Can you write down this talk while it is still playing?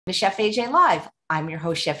to Chef AJ Live. I'm your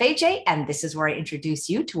host, Chef AJ, and this is where I introduce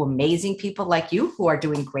you to amazing people like you who are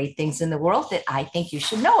doing great things in the world that I think you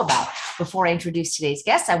should know about. Before I introduce today's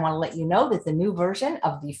guest, I want to let you know that the new version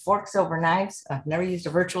of the Forks Over Knives, I've never used a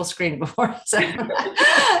virtual screen before, so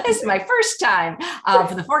this is my first time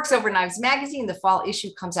for the Forks Over Knives magazine. The fall issue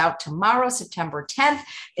comes out tomorrow, September 10th.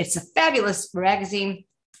 It's a fabulous magazine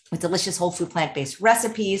with delicious whole food plant-based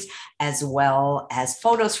recipes, as well as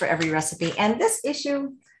photos for every recipe. And this issue,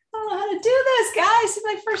 I don't know how to do this, guys. It's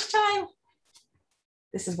my first time.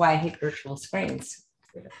 This is why I hate virtual screens.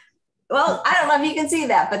 Well, I don't know if you can see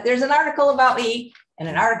that, but there's an article about me and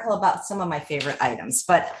an article about some of my favorite items.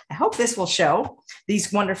 But I hope this will show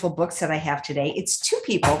these wonderful books that I have today. It's two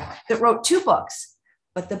people that wrote two books,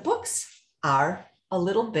 but the books are a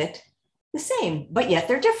little bit the same, but yet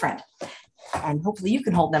they're different. And hopefully you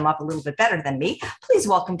can hold them up a little bit better than me. Please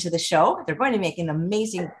welcome to the show. They're going to make an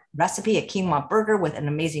amazing recipe, a quinoa burger with an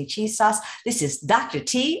amazing cheese sauce. This is Dr.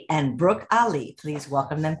 T and Brooke Ali. Please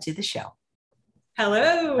welcome them to the show.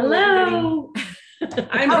 Hello. Hello.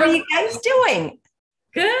 How are you guys doing?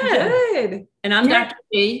 Good. And I'm Dr.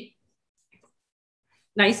 T.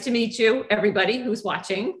 Nice to meet you, everybody who's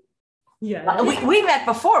watching. Yeah. We met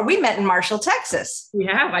before. We met in Marshall, Texas. We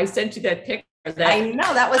have. I sent you that picture. I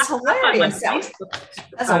know, that was hilarious.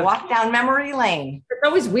 That's a walk down memory lane. It's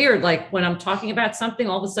always weird. Like when I'm talking about something,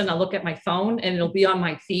 all of a sudden I look at my phone and it'll be on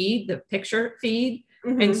my feed, the picture feed.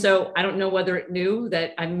 Mm-hmm. And so I don't know whether it knew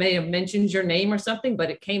that I may have mentioned your name or something,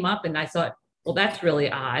 but it came up and I thought, well, that's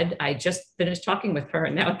really odd. I just finished talking with her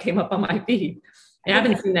and now it came up on my feed. I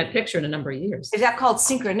haven't seen that picture in a number of years. Is that called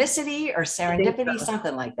synchronicity or serendipity? So.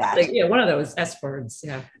 Something like that. Yeah, one of those S words.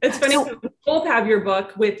 Yeah. It's funny. We both have your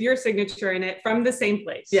book with your signature in it from the same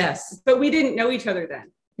place. Yes. But we didn't know each other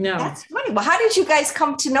then. No. That's funny. Well, how did you guys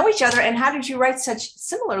come to know each other and how did you write such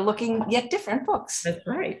similar looking yet different books? That's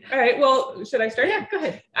right. All right. Well, should I start? Yeah, go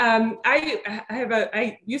ahead.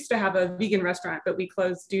 I used to have a vegan restaurant, but we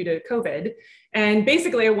closed due to COVID. And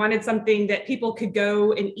basically I wanted something that people could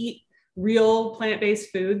go and eat real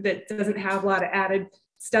plant-based food that doesn't have a lot of added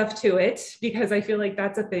stuff to it, because I feel like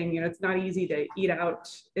that's a thing, it's not easy to eat out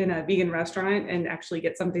in a vegan restaurant and actually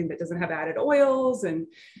get something that doesn't have added oils and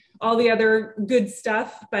all the other good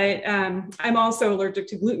stuff. But I'm also allergic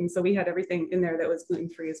to gluten. So we had everything in there that was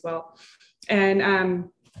gluten-free as well. And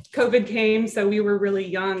COVID came, so we were really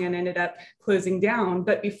young and ended up closing down.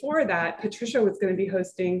 But before that, Patricia was going to be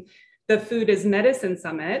hosting the Food is Medicine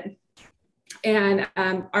Summit. And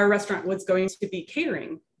our restaurant was going to be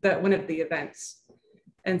catering one of the events.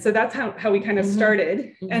 And so that's how we kind of started.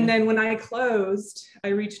 Mm-hmm. And then when I closed, I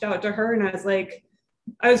reached out to her and I was like,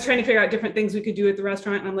 I was trying to figure out different things we could do at the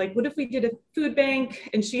restaurant. And I'm like, what if we did a food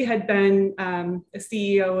bank? And she had been a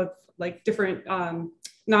CEO of like different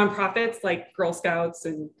nonprofits like Girl Scouts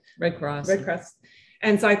and Red Cross.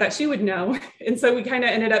 And so I thought she would know. And so we kind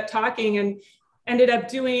of ended up talking and ended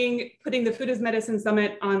up putting the Food is Medicine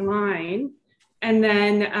Summit online. And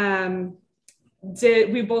then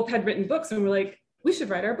we both had written books and we're like, we should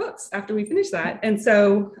write our books after we finish that. And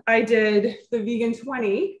so I did the Vegan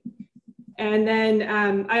 20. And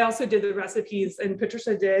then I also did the recipes and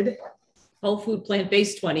Patricia did Whole Food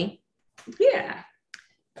Plant-Based 20. Yeah.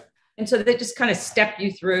 And so they just kind of step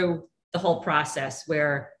you through the whole process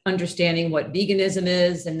where understanding what veganism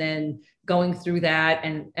is and then going through that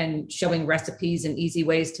and showing recipes and easy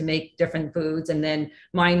ways to make different foods. And then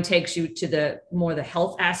mine takes you to the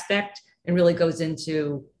health aspect and really goes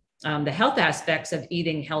into the health aspects of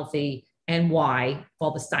eating healthy and why,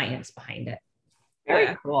 all the science behind it.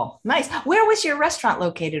 Very cool. Nice. Where was your restaurant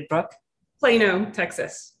located, Brooke? Plano,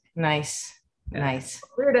 Texas. Nice. Nice.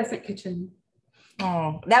 Iridescent kitchen.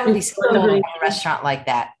 Oh, that would be so cool in a restaurant like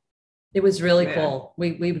that. It was really cool.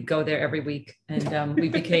 We would go there every week and we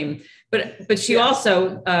became, but she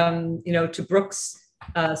also, to Brooke's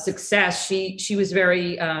success, she was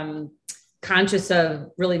very conscious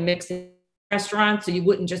of really mixing restaurants. So you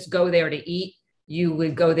wouldn't just go there to eat. You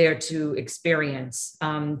would go there to experience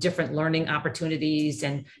different learning opportunities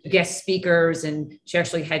and guest speakers. And she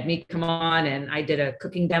actually had me come on and I did a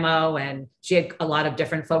cooking demo and she had a lot of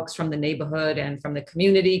different folks from the neighborhood and from the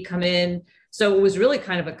community come in. So it was really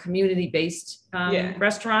kind of a community-based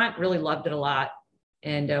restaurant. Really loved it a lot.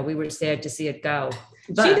 And we were sad to see it go.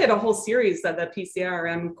 But she did a whole series of the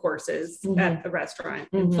PCRM courses at the restaurant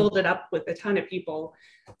and filled it up with a ton of people.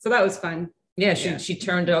 So that was fun. Yeah, she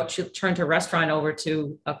turned her restaurant over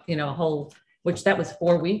to a whole, which that was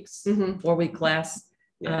 4 weeks, 4-week class.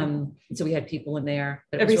 So we had people in there.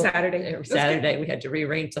 Every Saturday we had to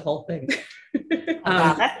rearrange the whole thing.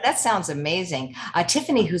 Wow, that sounds amazing.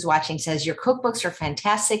 Tiffany, who's watching, says your cookbooks are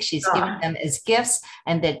fantastic. She's given them as gifts,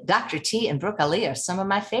 and that Dr. T and Brooke Ali are some of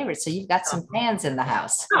my favorites. So you've got some fans in the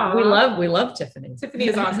house. We love Tiffany. Tiffany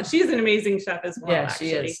is awesome. She's an amazing chef as well. Yeah,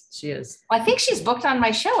 actually. she is. Well, I think she's booked on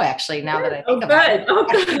my show, actually, now that I think about it.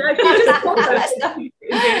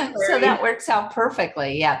 So that works out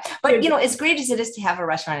perfectly. Yeah. But, as great as it is to have a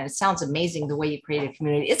restaurant, and it sounds amazing the way you create a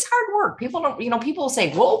community, it's hard work. People don't, people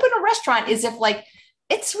say, we'll open a restaurant, as if like,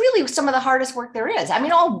 it's really some of the hardest work there is. I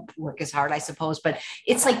mean, all work is hard, I suppose, but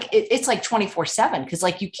it's like 24/7. Cause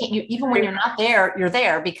like even when you're not there, you're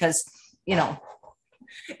there because,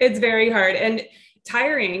 it's very hard and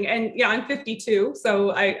tiring. And yeah, I'm 52.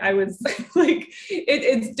 So I was like,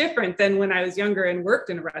 it's different than when I was younger and worked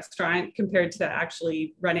in a restaurant compared to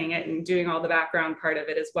actually running it and doing all the background part of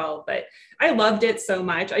it as well. But I loved it so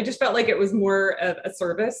much. I just felt like it was more of a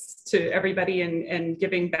service to everybody and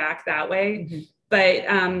giving back that way. Mm-hmm. But,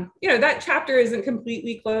 that chapter isn't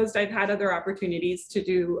completely closed. I've had other opportunities to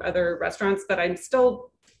do other restaurants, but I'm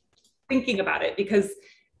still thinking about it because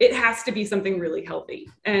it has to be something really healthy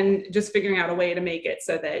and just figuring out a way to make it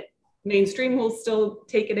so that mainstream will still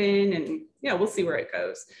take it in and, we'll see where it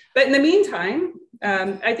goes. But in the meantime,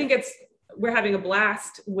 I think we're having a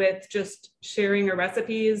blast with just sharing our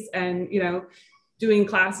recipes and, doing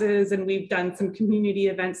classes, and we've done some community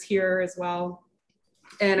events here as well.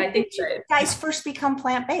 And I think you guys first become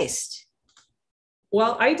plant-based.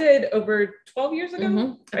 Well, I did over 12 years ago.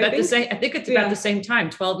 Mm-hmm. I think it's about the same time,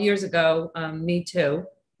 12 years ago. Me too.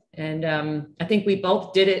 And I think we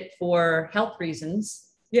both did it for health reasons.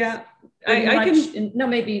 Yeah.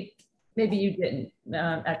 Maybe you didn't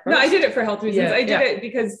at first. No, I did it for health reasons. Yeah, I did it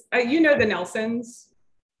because the Nelsons.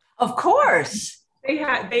 Of course.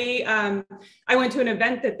 I went to an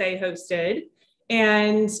event that they hosted.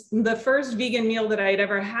 And the first vegan meal that I had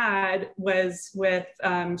ever had was with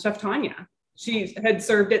Chef Tanya. She had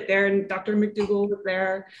served it there, and Dr. McDougall was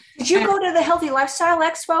there. Did you go to the Healthy Lifestyle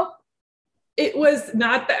Expo? It was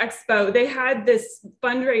not the expo. They had this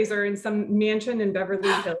fundraiser in some mansion in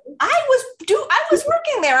Beverly Hills. I was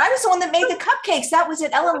working there. I was the one that made the cupcakes. That was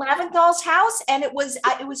at Ellen Laventhal's house, and it was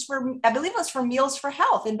for, I believe it was for Meals for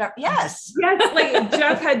Health. And yes, like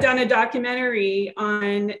Jeff had done a documentary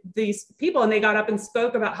on these people, and they got up and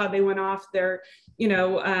spoke about how they went off their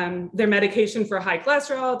medication for high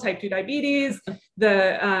cholesterol, type 2 diabetes,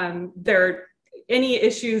 their any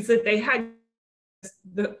issues that they had,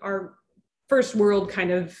 our first world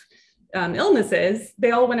kind of illnesses,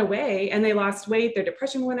 they all went away and they lost weight. Their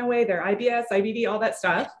depression went away, their IBS, IBD, all that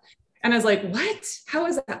stuff. And I was like, what? How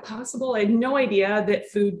is that possible? I had no idea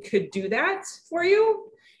that food could do that for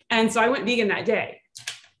you. And so I went vegan that day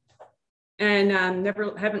and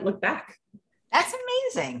haven't looked back. That's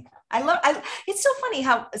amazing. It's so funny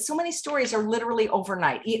how so many stories are literally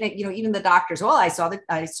overnight. Even the doctors, I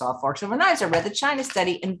saw Forks Over Knives, I read the China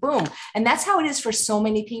study, and boom. And that's how it is for so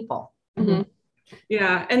many people. Mm-hmm.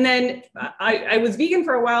 Yeah. And then I was vegan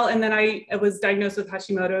for a while, and then I was diagnosed with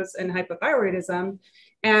Hashimoto's and hypothyroidism.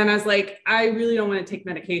 And I was like, I really don't want to take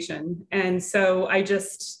medication. And so I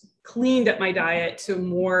just cleaned up my diet to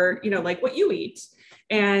more, like what you eat.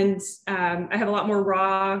 And I have a lot more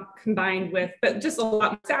raw combined with, but just a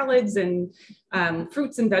lot more salads and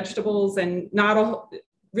fruits and vegetables, and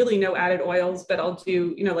really no added oils, but I'll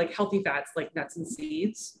do, like healthy fats like nuts and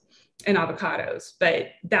seeds and avocados. But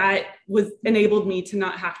that enabled me to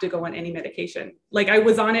not have to go on any medication. Like I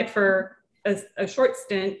was on it for a short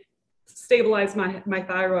stint, stabilized my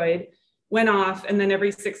thyroid, went off, and then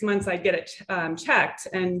every 6 months I'd get it checked,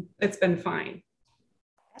 and it's been fine.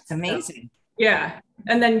 That's amazing. Yeah.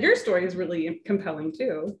 And then your story is really compelling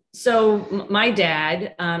too. So my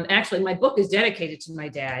dad, actually my book is dedicated to my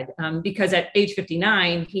dad because at age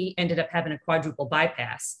 59, he ended up having a quadruple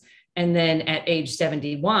bypass. And then at age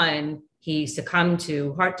 71, he succumbed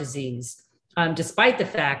to heart disease, despite the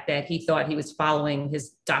fact that he thought he was following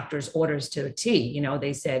his doctor's orders to a T.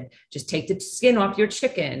 They said, just take the skin off your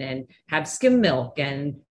chicken and have skim milk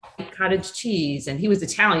and cottage cheese. And he was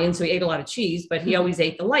Italian, so he ate a lot of cheese, but he always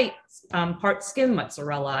ate the light part skim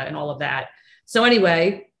mozzarella and all of that. So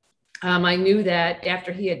anyway, I knew that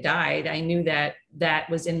after he had died, I knew that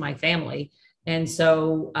was in my family. And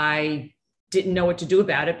so I didn't know what to do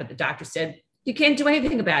about it, but the doctor said, you can't do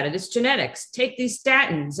anything about it. It's genetics. Take these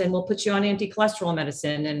statins and we'll put you on anti-cholesterol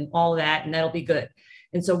medicine and all that, and that'll be good.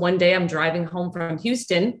 And so one day I'm driving home from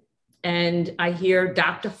Houston and I hear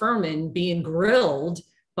Dr. Furman being grilled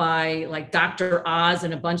by like Dr. Oz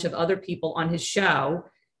and a bunch of other people on his show.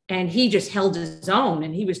 And he just held his own,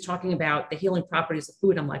 and he was talking about the healing properties of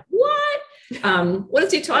food. I'm like, what? What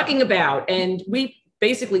is he talking about? And we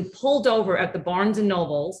basically pulled over at the Barnes and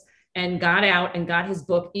Nobles and got out and got his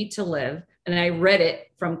book, Eat to Live. And I read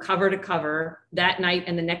it from cover to cover that night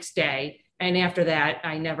and the next day. And after that,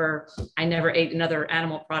 I never ate another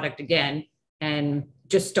animal product again, and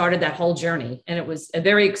just started that whole journey. And it was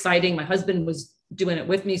very exciting. My husband was doing it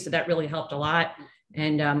with me, so that really helped a lot.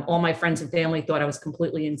 And all my friends and family thought I was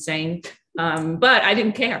completely insane, but I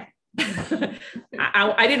didn't care.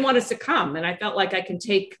 I didn't want to succumb. And I felt like I can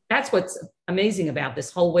take, that's what's amazing about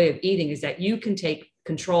this whole way of eating, is that you can take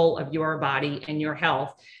control of your body and your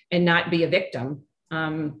health and not be a victim.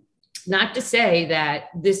 Not to say that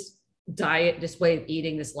this diet, this way of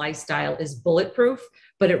eating, this lifestyle is bulletproof,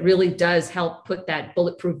 but it really does help put that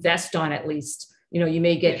bulletproof vest on. At least, you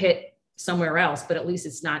may get hit somewhere else, but at least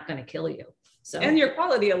it's not going to kill you. So, and your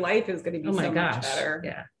quality of life is going to be oh my so gosh, much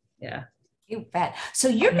better. Yeah. You bet. So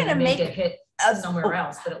you're going to make it hit somewhere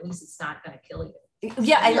else, but at least it's not going to kill you.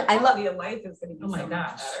 Yeah, I love your life is going to be so much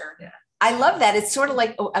better. Yeah. I love that. It's sort of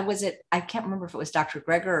like, I can't remember if it was Dr.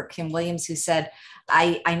 Greger or Kim Williams who said,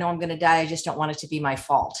 I know I'm going to die. I just don't want it to be my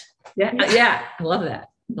fault. Yeah. I love that.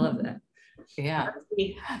 Yeah.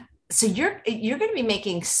 So you're going to be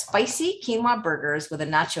making spicy quinoa burgers with a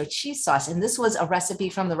nacho cheese sauce. And this was a recipe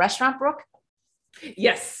from the restaurant, Brooke?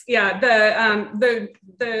 Yes. Yeah.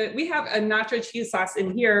 We have a nacho cheese sauce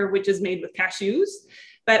in here, which is made with cashews,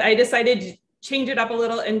 but I decided to change it up a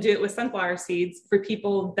little and do it with sunflower seeds for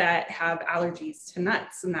people that have allergies to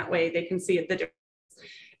nuts. And that way they can see the difference.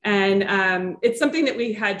 And it's something that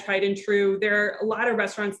we had tried and true. There are a lot of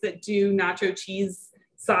restaurants that do nacho cheese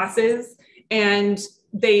sauces and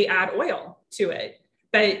they add oil to it,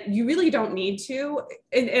 but you really don't need to.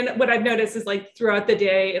 And what I've noticed is, like, throughout the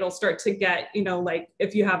day, it'll start to get, like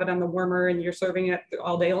if you have it on the warmer and you're serving it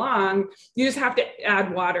all day long, you just have to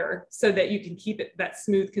add water so that you can keep it that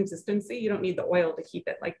smooth consistency. You don't need the oil to keep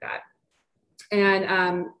it like that.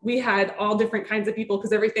 And we had all different kinds of people,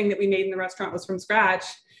 because everything that we made in the restaurant was from scratch.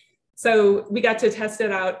 So we got to test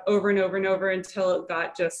it out over and over and over until it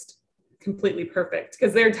got just completely perfect.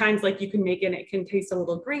 Because there are times, like, you can make it and it can taste a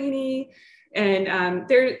little grainy. And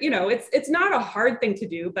it's not a hard thing to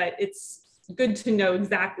do, but it's good to know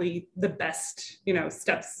exactly the best,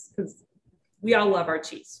 steps, because we all love our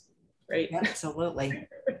cheese, right? Absolutely.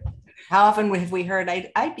 How often have we heard,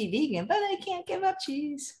 I'd be vegan, but I can't give up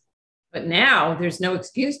cheese. But now there's no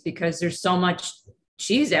excuse, because there's so much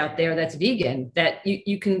cheese out there that's vegan that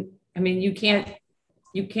you can't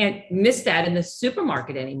miss that in the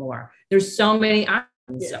supermarket anymore. There's so many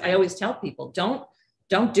options. Yeah. I always tell people, don't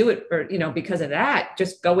do it for, because of that.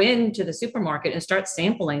 Just go into the supermarket and start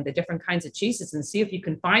sampling the different kinds of cheeses and see if you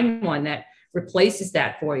can find one that replaces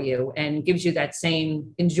that for you and gives you that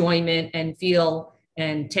same enjoyment and feel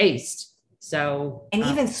and taste. So, and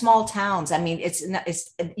even small towns,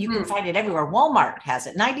 you can find it everywhere. Walmart has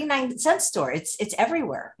it, 99-cent store. It's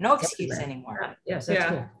everywhere. No excuse anymore. Yes, that's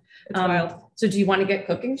cool. It's wild. So do you want to get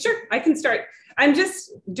cooking? Sure, I can start. I'm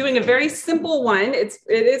just doing a very simple one. It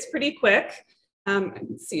is pretty quick.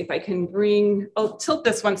 Let's see if I can I'll tilt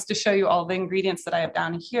this once to show you all the ingredients that I have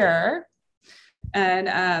down here.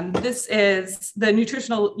 And this is the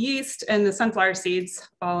nutritional yeast and the sunflower seeds,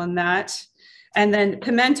 all in that. And then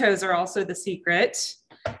pimentos are also the secret.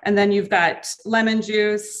 And then you've got lemon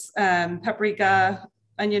juice, paprika,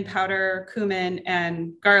 onion powder, cumin,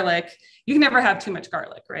 and garlic. You can never have too much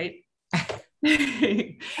garlic, right?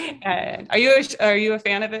 And are you a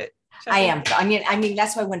fan of it? I am. Onion.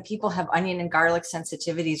 That's why when people have onion and garlic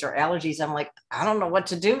sensitivities or allergies, I'm like, I don't know what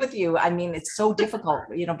to do with you. It's so difficult,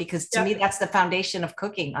 because to me, that's the foundation of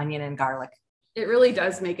cooking, onion and garlic. It really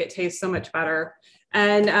does make it taste so much better.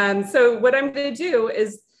 And so what I'm going to do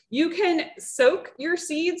is, you can soak your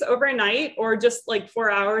seeds overnight, or just like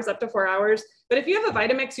 4 hours, up to 4 hours. But if you have a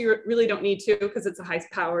Vitamix, you really don't need to, because it's a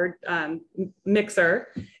high-powered mixer.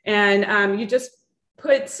 And you just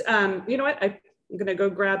put, you know what? I'm going to go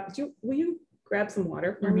will you grab some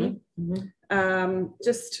water for me? Mm-hmm.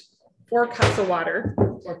 Just 4 cups of water.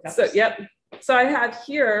 4 cups. So, yep. So I have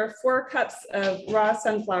here 4 cups of raw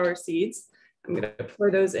sunflower seeds. I'm going to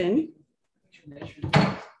pour those in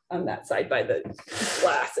on that side by the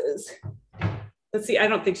glasses. Let's see. I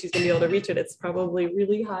don't think she's going to be able to reach it. It's probably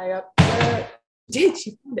really high up there. Did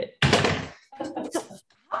she found it?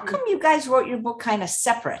 How come you guys wrote your book kind of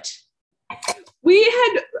separate?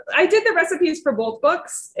 I did the recipes for both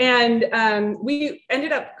books, and we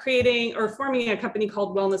ended up forming a company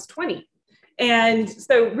called Wellness 20. And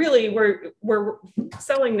so really we're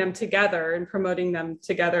selling them together and promoting them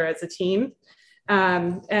together as a team.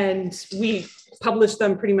 And we published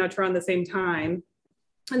them pretty much around the same time.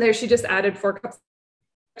 And there she just added 4 cups.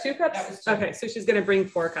 2 cups? Okay, so she's going to bring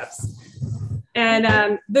 4 cups.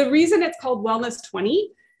 And the reason it's called Wellness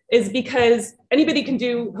 20 is because anybody can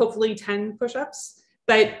do hopefully 10 push-ups,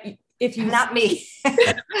 but if you not me,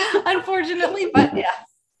 unfortunately, but yeah.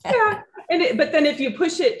 Yeah. But then if you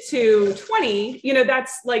push it to 20,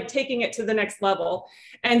 that's like taking it to the next level.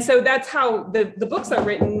 And so that's how the books are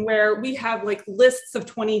written, where we have like lists of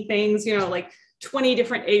 20 things, like 20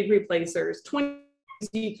 different egg replacers, 20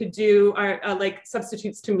 you could do are like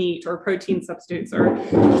substitutes to meat or protein substitutes, or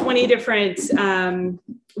 20 different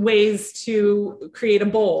ways to create a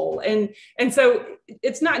bowl. And so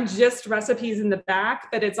it's not just recipes in the back,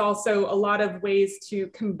 but it's also a lot of ways to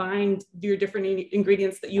combine your different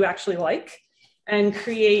ingredients that you actually like and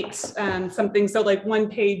create something. So like one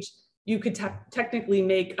page, you could technically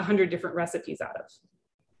make 100 different recipes out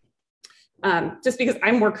of. Just because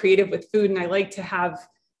I'm more creative with food and I like to have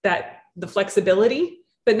the flexibility,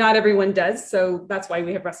 but not everyone does. So that's why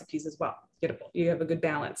we have recipes as well. You have a good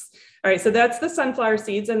balance. All right, so that's the sunflower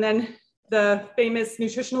seeds. And then the famous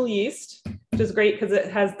nutritional yeast, which is great because it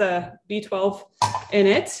has the B12 in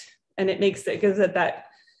it, and gives it that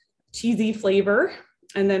cheesy flavor.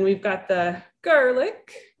 And then we've got the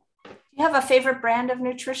garlic. Do you have a favorite brand of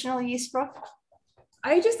nutritional yeast, Brooke?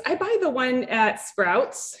 I buy the one at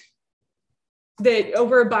Sprouts that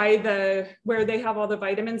over by where they have all the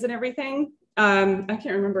vitamins and everything. I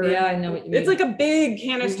can't remember. Yeah, I know what you mean. It's like a big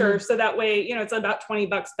canister. So that way, it's about $20,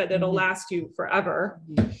 but it'll last you forever.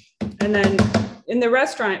 And then in the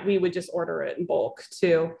restaurant, we would just order it in bulk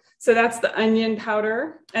too. So that's the onion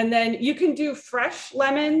powder. And then you can do fresh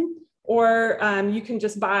lemon, or you can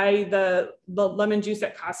just buy the lemon juice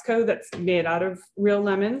at Costco that's made out of real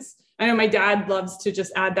lemons. I know my dad loves to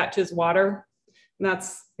just add that to his water. And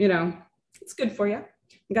that's, it's good for you.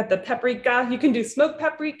 You got the paprika. You can do smoked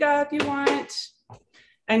paprika if you want,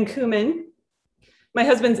 and cumin. My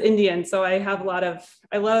husband's Indian, so I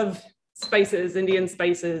love spices, Indian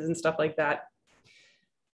spices and stuff like that.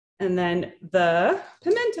 And then the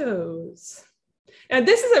pimentos. And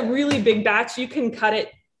this is a really big batch. You can cut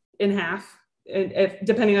it in half,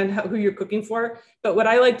 depending on who you're cooking for. But what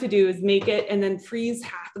I like to do is make it and then freeze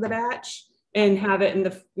half of the batch and have it in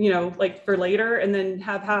the, like for later, and then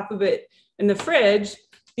have half of it in the fridge,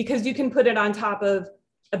 because you can put it on top of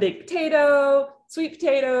a baked potato, sweet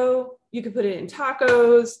potato. You could put it in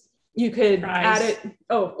tacos. You could add it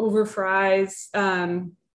over fries.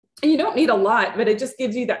 And you don't need a lot, but it just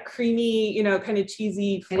gives you that creamy, kind of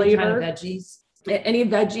cheesy flavor. Any kind of veggies. Any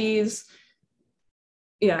veggies.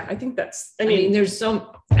 Yeah, I think that's, I mean,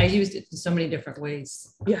 I used it in so many different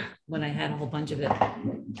ways. Yeah. When I had a whole bunch of it,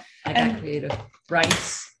 I got creative.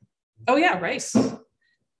 Rice. Oh yeah, rice.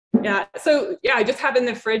 Yeah. So yeah, I just have in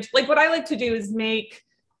the fridge. Like what I like to do is make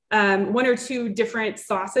 1 or 2 different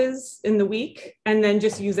sauces in the week, and then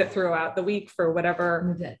just use it throughout the week for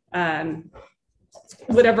whatever I'm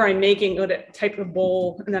making, what type of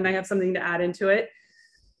bowl, and then I have something to add into it.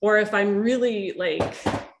 Or if I'm really like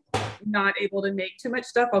not able to make too much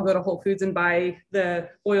stuff, I'll go to Whole Foods and buy the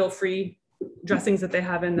oil-free dressings that they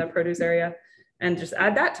have in the produce area and just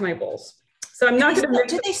add that to my bowls. So I'm not going to.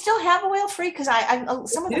 Do they still have oil-free? Because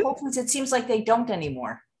some of the Whole Foods, it seems like they don't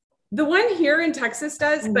anymore. The one here in Texas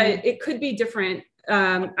does, but it could be different.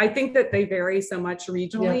 I think that they vary so much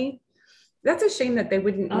regionally. Yeah. That's a shame that they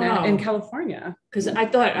wouldn't in California. Because I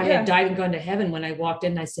thought I had died and gone to heaven when I walked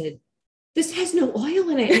in. I said, this has no oil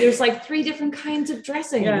in it. And there's like 3 different kinds of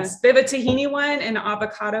dressings. Yeah. They have a tahini one and an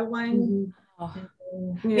avocado one. Oh.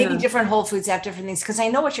 Yeah. Maybe different Whole Foods have different things, because I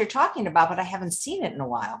know what you're talking about, but I haven't seen it in a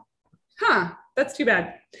while. Huh, that's too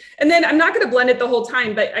bad. And then I'm not going to blend it the whole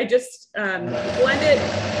time, but I just blend it.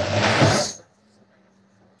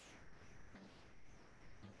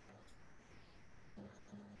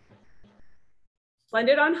 Blend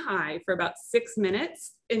it on high for about 6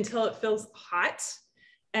 minutes until it feels hot.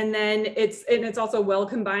 And then it's also well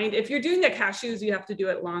combined. If you're doing the cashews, you have to do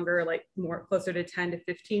it longer, like more closer to 10 to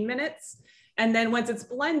 15 minutes. And then once it's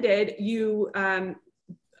blended, you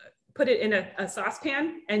put it in a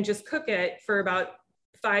saucepan and just cook it for about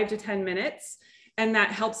 5 to 10 minutes. And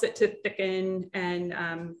that helps it to thicken. And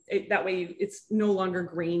that way it's no longer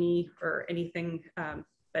grainy or anything,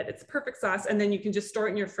 but it's a perfect sauce. And then you can just store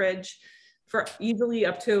it in your fridge for easily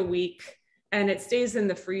up to a week. And it stays in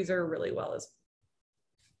the freezer pretty well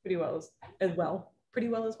as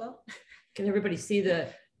well. Can everybody see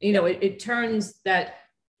it turns that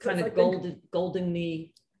kind of golden-y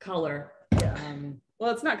color. Yeah.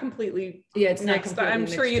 Well, it's not completely. Yeah, it's not completely. But I'm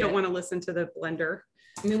sure you don't want to listen to the blender.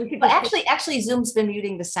 I mean, we could. But actually, Zoom's been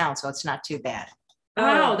muting the sound, so it's not too bad.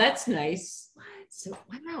 Oh, that's nice. So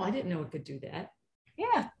wow, I didn't know it could do that.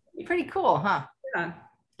 Yeah, pretty cool, huh?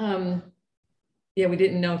 Yeah. Yeah, we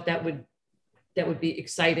didn't know if that would that would be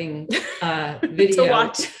exciting video to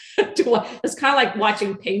watch. to watch. It's kind of like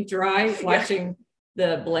watching paint dry, watching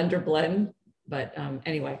the blender blend. But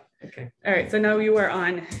anyway, okay. All right, so now you are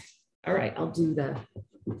on. All right, I'll do the.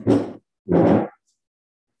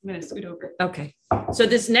 I'm gonna scoot over. Okay, so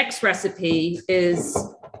this next recipe is,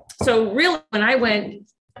 so really when I went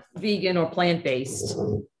vegan or plant-based,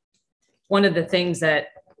 one of the things that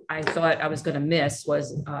I thought I was going to miss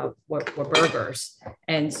was were burgers.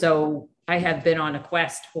 And so I have been on a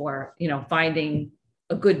quest for, finding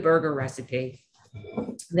a good burger recipe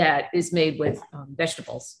that is made with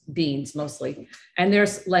vegetables, beans mostly, and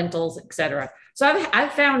there's lentils, etc. So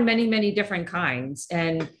I've found many, many different kinds.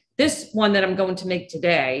 And this one that I'm going to make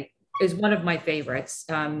today is one of my favorites,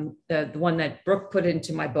 the one that Brooke put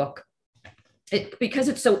into my book, because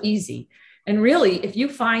it's so easy. And really, if you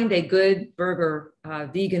find a good burger,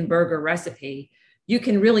 vegan burger recipe, you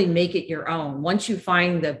can really make it your own. Once you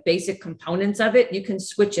find the basic components of it, you can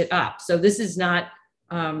switch it up. So this is not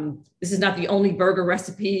the only burger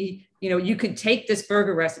recipe. You could take this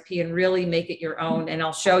burger recipe and really make it your own. And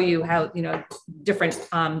I'll show you how, different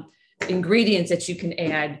ingredients that you can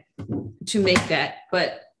add to make that.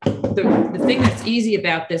 But the thing that's easy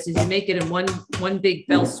about this is you make it in one big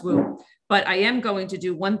bell swoop. But I am going to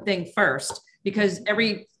do one thing first, because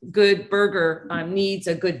every good burger needs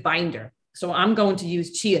a good binder. So I'm going to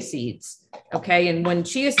use chia seeds. Okay. And when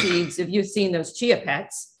chia seeds, if you've seen those chia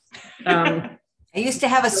pets. I used to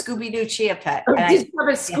have a Scooby-Doo chia pet. I used to have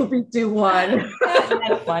a Scooby-Doo one. Isn't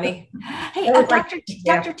that funny? Hey,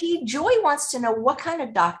 Dr. T, Joy wants to know, what kind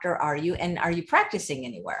of doctor are you, and are you practicing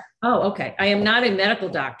anywhere? Oh, okay. I am not a medical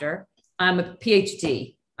doctor. I'm a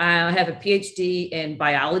PhD. I have a PhD in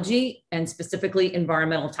biology and specifically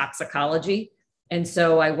environmental toxicology. And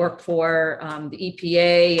so I work for the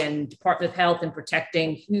EPA and Department of Health in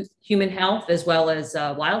protecting human health as well as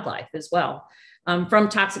wildlife as well from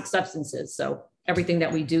toxic substances. So everything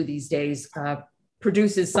that we do these days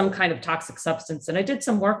produces some kind of toxic substance. And I did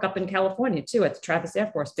some work up in California too, at the Travis Air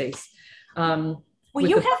Force Base. Well,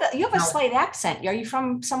 you have a slight accent. Are you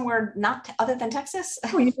from somewhere not other than Texas?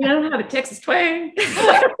 Oh, you don't have a Texas twang.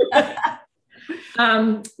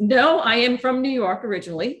 No, I am from New York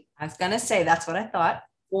originally. I was going to say, that's what I thought.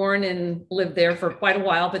 Born and lived there for quite a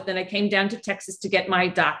while, but then I came down to Texas to get my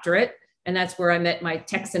doctorate. And that's where I met my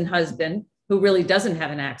Texan husband, who really doesn't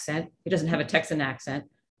have an accent. He doesn't have a Texan accent.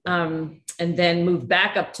 And then moved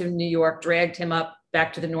back up to New York, dragged him up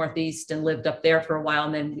back to the Northeast and lived up there for a while.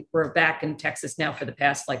 And then we're back in Texas now for the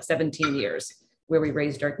past 17 years, where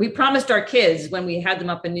we promised our kids when we had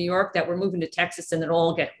them up in New York that we're moving to Texas and they'll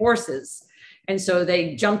all get horses. And so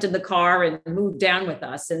they jumped in the car and moved down with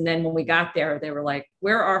us. And then when we got there, they were like,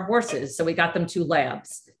 where are horses? So we got them 2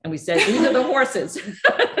 labs and we said, these are the horses.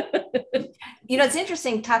 It's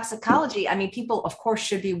interesting, toxicology. I mean, people, of course,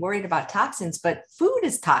 should be worried about toxins, but food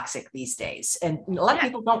is toxic these days. And a lot of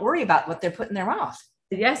people don't worry about what they're putting in their mouth.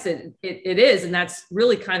 Yes, it is. And that's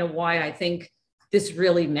really kind of why I think this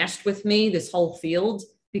really meshed with me, this whole field,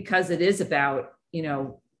 because it is about,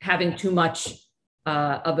 having too much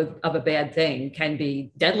of a bad thing can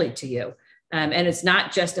be deadly to you. And it's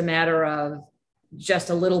not just a matter of just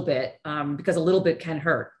a little bit, because a little bit can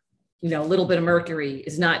hurt. A little bit of mercury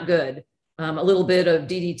is not good. A little bit of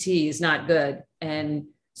DDT is not good. And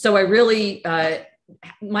so I really,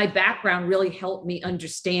 my background really helped me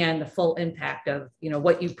understand the full impact of,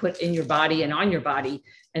 what you put in your body and on your body,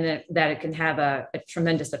 and that it can have a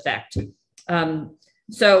tremendous effect.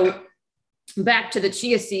 So back to the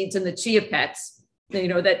chia seeds and the chia pets,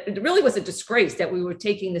 that it really was a disgrace that we were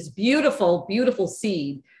taking this beautiful, beautiful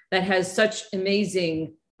seed that has such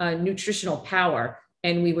amazing nutritional power,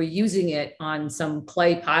 and we were using it on some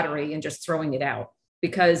clay pottery and just throwing it out.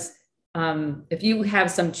 Because if you have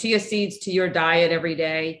some chia seeds to your diet every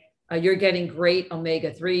day, you're getting great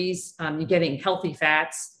omega-3s, you're getting healthy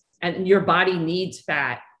fats, and your body needs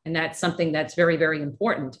fat. And that's something that's very, very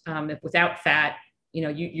important. If without fat,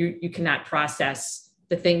 you cannot process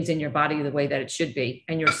the things in your body the way that it should be,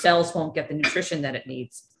 and your cells won't get the nutrition that it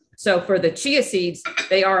needs. So for the chia seeds,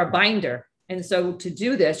 they are a binder. And so to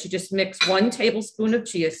do this, you just mix 1 tablespoon of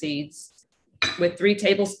chia seeds with 3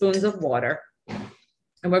 tablespoons of water.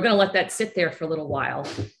 And we're going to let that sit there for a little while.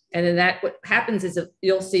 And then what happens is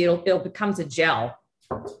you'll see it becomes a gel.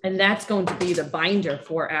 And that's going to be the binder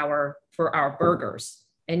for our burgers.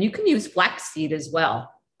 And you can use flaxseed as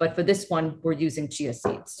well. But for this one, we're using chia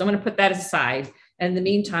seeds. So I'm going to put that aside. And in the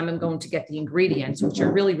meantime, I'm going to get the ingredients, which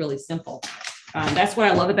are really, really simple. That's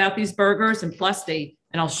what I love about these burgers. And plus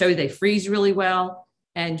and I'll show you, they freeze really well.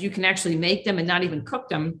 And you can actually make them and not even cook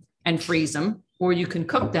them and freeze them. or you can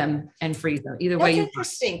cook them and freeze them. Either That's way.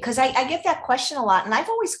 Interesting, because I get that question a lot, and I've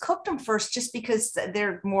always cooked them first just because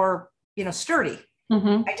they're more, sturdy.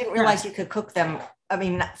 Mm-hmm. I didn't realize you could cook them. I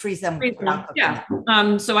mean, not freeze them. Yeah.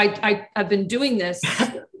 So I've been doing this,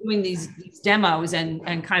 doing these demos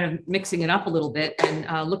and kind of mixing it up a little bit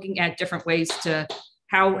and looking at different ways to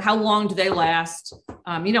how long do they last?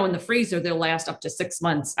 In the freezer, they'll last up to 6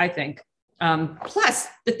 months, I think. Plus,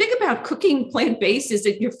 the thing about cooking plant-based is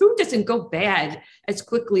that your food doesn't go bad as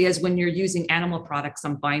quickly as when you're using animal products,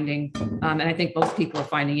 I'm finding. And I think most people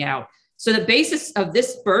are finding out. So the basis of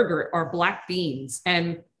this burger are black beans.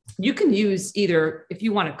 And you can use either, if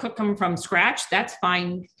you want to cook them from scratch, that's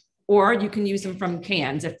fine. Or you can use them from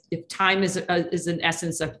cans. If time is an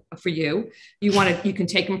essence for you, you can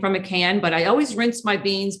take them from a can, but I always rinse my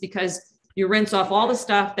beans because you rinse off all the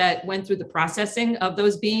stuff that went through the processing of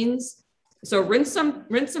those beans. So rinse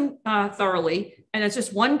them thoroughly. And it's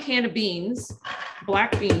just 1 can of beans,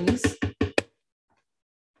 black beans.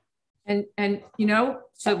 And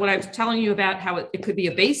so what I was telling you about how it could be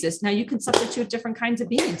a basis, now you can substitute different kinds of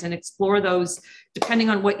beans and explore those depending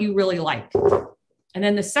on what you really like. And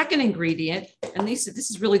then the second ingredient, and this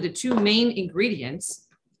is really the 2 main ingredients.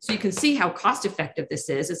 So you can see how cost effective this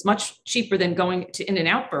is. It's much cheaper than going to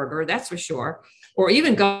In-N-Out Burger, that's for sure. Or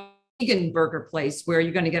even go to a vegan burger place where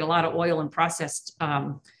you're going to get a lot of oil and processed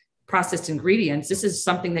ingredients. This is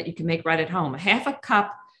something that you can make right at home. 1/2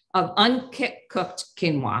 cup of uncooked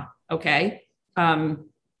quinoa. Okay. Oh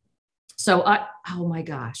my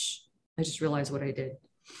gosh, I just realized what I did.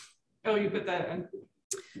 Oh, you put that in.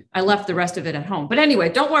 I left the rest of it at home, but anyway,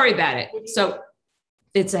 don't worry about it. So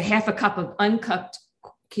it's 1/2 cup of uncooked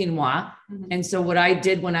quinoa. Mm-hmm. And so what I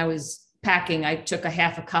did when I was packing, I took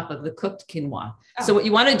 1/2 cup of the cooked quinoa. Oh. So what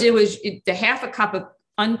you want to do is the 1/2 cup of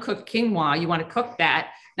uncooked quinoa, you want to cook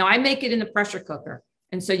that. Now I make it in the pressure cooker.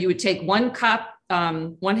 And so you would take 1 cup,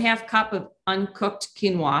 1/2 cup of uncooked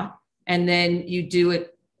quinoa, and then you do it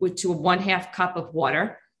to a 1/2 cup of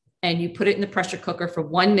water, and you put it in the pressure cooker for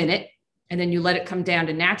 1 minute, and then you let it come down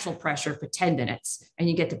to natural pressure for 10 minutes, and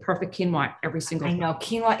you get the perfect quinoa every single time. I know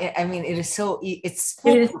quinoa. I mean, it is so it's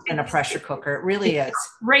in a pressure cooker. It really is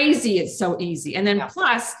crazy. It's so easy. And then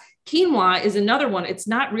plus quinoa is another one. It's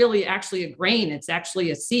not really actually a grain. It's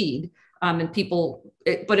actually a seed. And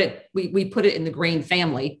we put it in the grain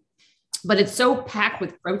family, but it's so packed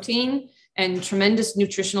with protein and tremendous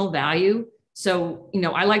nutritional value. So,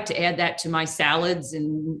 I like to add that to my salads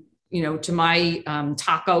and, to my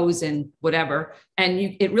tacos and whatever. And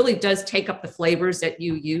it really does take up the flavors that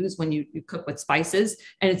you use when you cook with spices.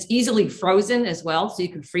 And it's easily frozen as well. So you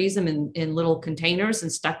can freeze them in little containers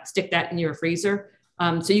and stick that in your freezer.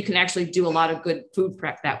 So you can actually do a lot of good food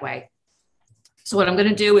prep that way. So what I'm going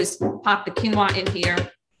to do is pop the quinoa in here.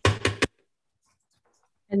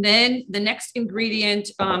 And then the next ingredient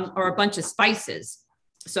are a bunch of spices.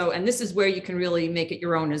 So, and this is where you can really make it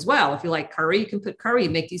your own as well. If you like curry, you can put curry,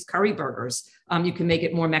 make these curry burgers. You can make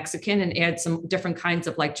it more Mexican and add some different kinds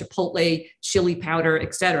of like chipotle, chili powder,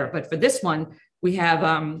 etc. But for this one, we have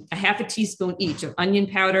 1/2 teaspoon each of onion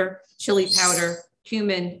powder, chili powder,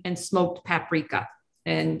 cumin, and smoked paprika.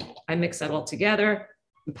 And I mix that all together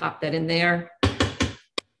and pop that in there.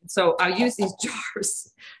 So I'll use these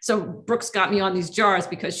jars. So Brooks got me on these jars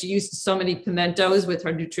because she used so many pimentos with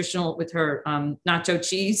her nacho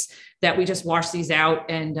cheese that we just wash these out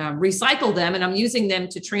and recycle them. And I'm using them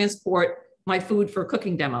to transport my food for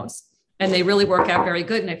cooking demos. And they really work out very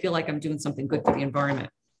good. And I feel like I'm doing something good for the environment.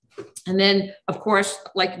 And then, of course,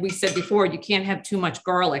 like we said before, you can't have too much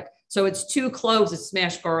garlic. So it's 2 cloves of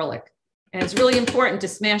smashed garlic. And it's really important to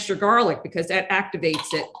smash your garlic because that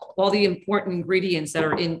activates it. All the important ingredients that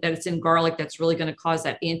it's in garlic that's really going to cause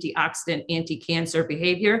that antioxidant, anti-cancer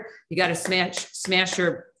behavior. You got to smash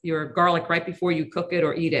your garlic right before you cook it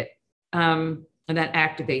or eat it. And that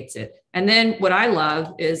activates it. And then what I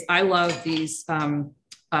love these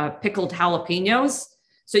pickled jalapenos.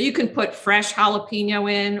 So you can put fresh jalapeno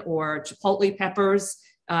in or chipotle peppers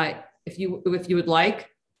if you would like.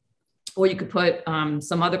 Or you could put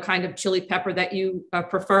some other kind of chili pepper that you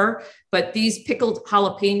prefer. But these pickled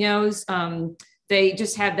jalapenos, they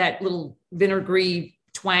just have that little vinegary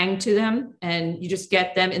twang to them. And you just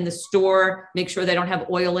get them in the store, make sure they don't have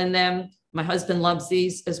oil in them. My husband loves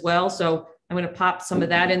these as well. So I'm going to pop some of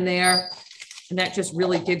that in there. And that just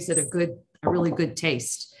really gives it a really good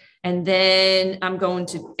taste. And then I'm going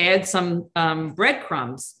to add some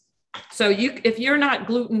breadcrumbs. So if you're not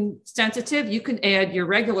gluten sensitive, you can add your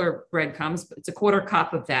regular breadcrumbs, but it's 1/4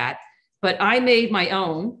 cup of that. But I made my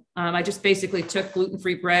own. I just basically took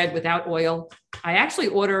gluten-free bread without oil. I actually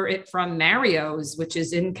order it from Mario's, which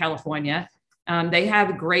is in California. They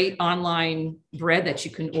have great online bread that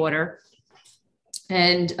you can order.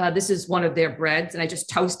 And this is one of their breads. And I just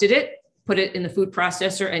toasted it, put it in the food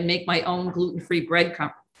processor, and make my own gluten-free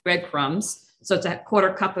breadcrumbs. So it's a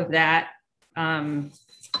 1/4 cup of that. Add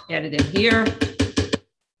it in here.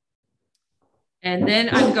 And then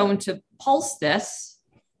I'm going to pulse this.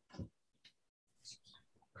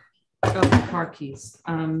 Oh, the car keys.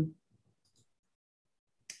 Oh,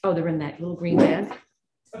 they're in that little green bag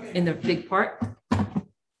in the big part.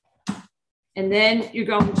 And then you're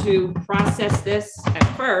going to process this at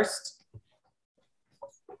first.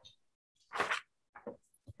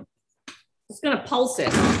 Just going to pulse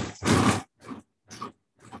it.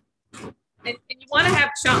 And you want to have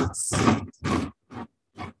chunks.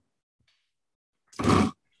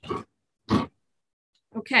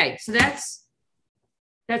 Okay, so that's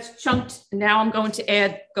chunked. Now I'm going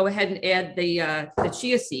to go ahead and add the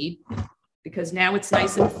chia seed, because now it's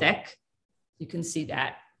nice and thick. You can see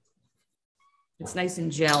that. It's nice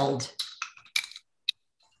and gelled.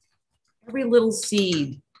 Every little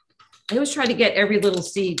seed. I always try to get every little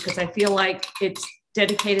seed because I feel like it's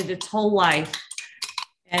dedicated its whole life.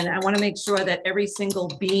 And I want to make sure that every single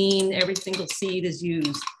bean, every single seed is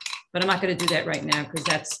used. But I'm not going to do that right now because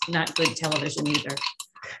that's not good television either.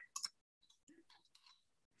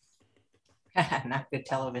 Not good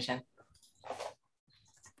television.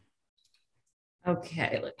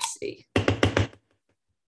 Okay, let's see.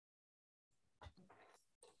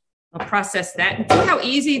 I'll process that. And see how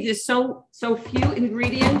easy, there's so few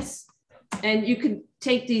ingredients. And you could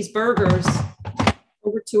take these burgers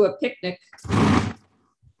over to a picnic.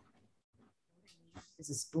 There's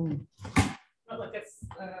a spoon.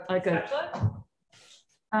 Like a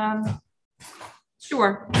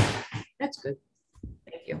sure. That's good.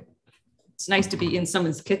 Thank you. It's nice to be in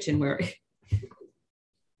someone's kitchen where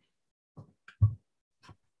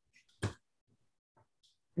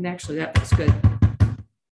and actually that looks good.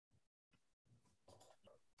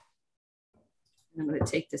 I'm going to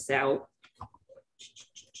take this out.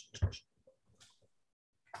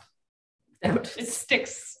 It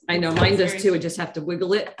sticks. I know mine does too. I just have to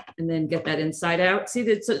wiggle it and then get that inside out. See,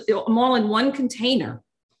 I'm all in one container.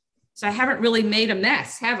 So I haven't really made a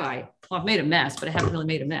mess, have I? Well, I've made a mess, but I haven't really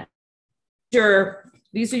made a mess.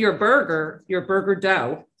 These are your burger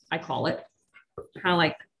dough, I call it. Kind of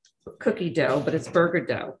like cookie dough, but it's burger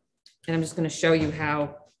dough. And I'm just going to show you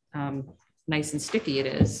how nice and sticky it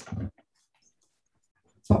is.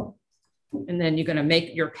 And then you're going to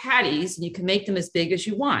make your patties, and you can make them as big as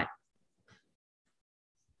you want.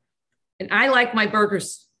 And I like my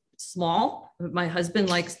burgers small. My husband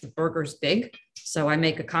likes the burgers big. So I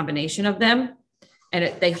make a combination of them,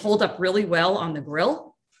 and they hold up really well on the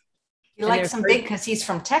grill. You like some big because he's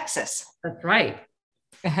from Texas. That's right.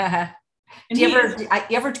 Do you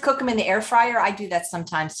ever cook them in the air fryer? I do that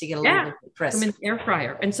sometimes to get a little bit crisp. I'm in the air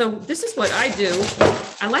fryer. And so this is what I do.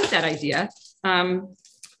 I like that idea. I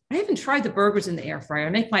haven't tried the burgers in the air fryer.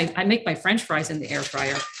 I make my French fries in the air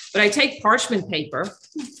fryer, but I take parchment paper.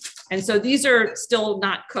 And so these are still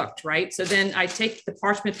not cooked, right? So then I take the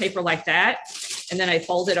parchment paper like that, and then I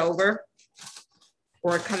fold it over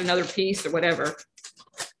or cut another piece or whatever.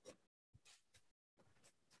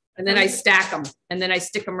 And then I stack them, and then I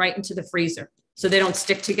stick them right into the freezer so they don't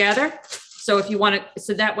stick together. So if you want to,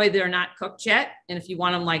 so that way they're not cooked yet. And if you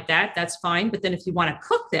want them like that, that's fine. But then if you want to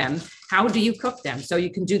cook them, how do you cook them? So you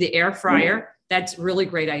can do the air fryer. That's a really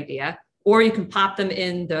great idea. Or you can pop them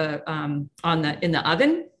in the in the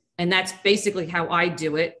oven. And that's basically how I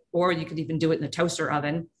do it. Or you could even do it in the toaster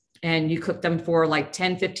oven. And you cook them for like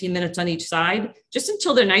 10, 15 minutes on each side, just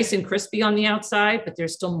until they're nice and crispy on the outside, but they're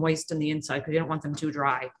still moist on the inside because you don't want them too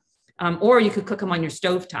dry. Or you could cook them on your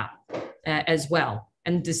stovetop as well.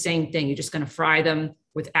 And the same thing, you're just going to fry them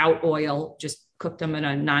without oil, just cook them in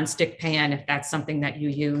a nonstick pan if that's something that you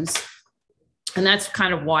use. And that's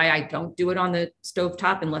kind of why I don't do it on the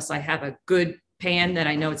stovetop unless I have a good pan that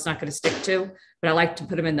I know it's not going to stick to. But I like to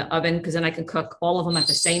put them in the oven because then I can cook all of them at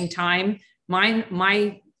the same time.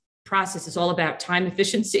 My process is all about time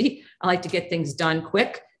efficiency. I like to get things done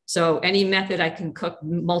quick. So any method I can cook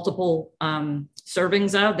multiple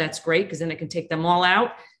servings of, that's great because then I can take them all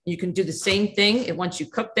out. You can do the same thing. And once you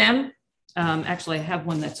cook them, actually I have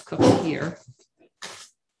one that's cooked here.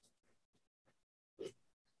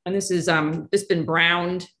 And this is this been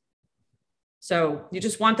browned. So you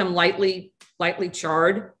just want them lightly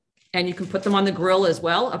charred, and you can put them on the grill as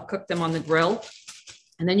well. I've cooked them on the grill,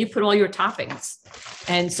 and then you put all your toppings.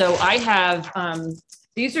 And so I have,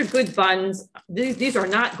 these are good buns. These are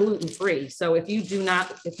not gluten-free. So if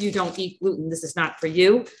you don't eat gluten, this is not for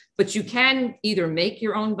you, but you can either make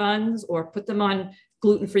your own buns or put them on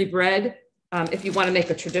gluten-free bread. if you want to make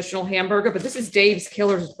a traditional hamburger, but this is Dave's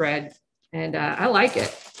Killer's bread, and I like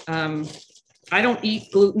it. I don't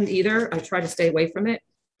eat gluten either. I try to stay away from it,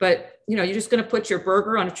 but you're just going to put your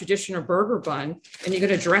burger on a traditional burger bun, and you're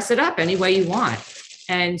going to dress it up any way you want.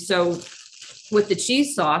 And so with the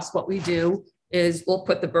cheese sauce, what we do is we'll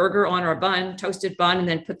put the burger on our bun, toasted bun, and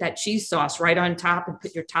then put that cheese sauce right on top and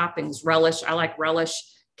put your toppings, relish. I like relish,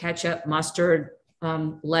 ketchup, mustard,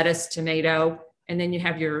 lettuce, tomato, and then you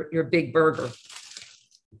have your big burger.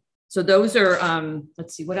 So those are,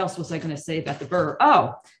 let's see, what else was I going to say about the burger?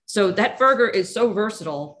 Oh, so that burger is so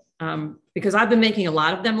versatile because I've been making a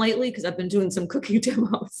lot of them lately because I've been doing some cooking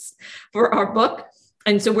demos for our book.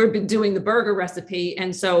 And so we've been doing the burger recipe.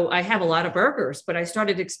 And so I have a lot of burgers, but I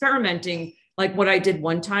started experimenting. Like what I did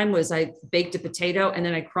one time was I baked a potato and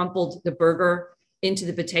then I crumpled the burger into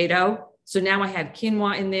the potato. So now I have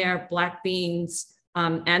quinoa in there, black beans,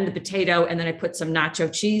 and the potato. And then I put some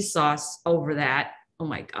nacho cheese sauce over that. Oh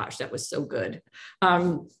my gosh, that was so good.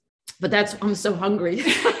 But I'm so hungry.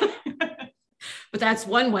 But that's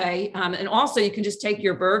one way. And also you can just take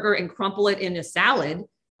your burger and crumple it in a salad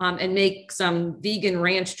and make some vegan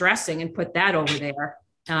ranch dressing and put that over there.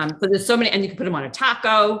 But there's so many, and you can put them on a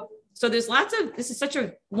taco. So there's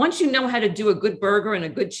once you know how to do a good burger and a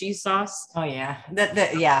good cheese sauce. Oh yeah.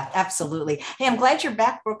 Yeah, absolutely. Hey, I'm glad you're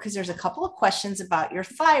back, Brooke, because there's a couple of questions about your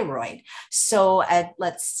thyroid. So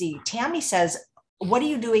let's see. Tammy says, what are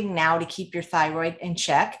you doing now to keep your thyroid in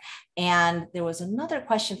check? And there was another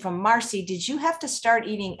question from Marcy. Did you have to start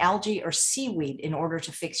eating algae or seaweed in order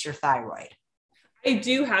to fix your thyroid? I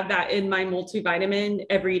do have that in my multivitamin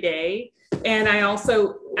every day. And I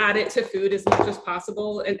also add it to food as much as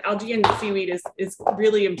possible. And algae and seaweed is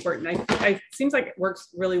really important. It seems like it works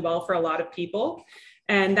really well for a lot of people.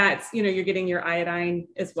 And that's, you're getting your iodine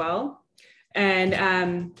as well.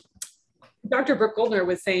 And Dr. Brooke Goldner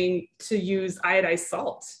was saying to use iodized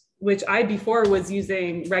salt, which I before was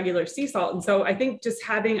using regular sea salt. And so I think just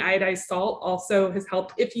having iodized salt also has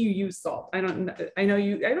helped if you use salt. Do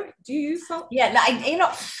you use salt? Yeah,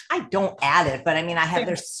 no, I don't add it, but I mean,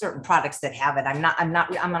 there's certain products that have it.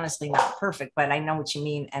 I'm honestly not perfect, but I know what you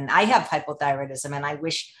mean. And I have hypothyroidism, and I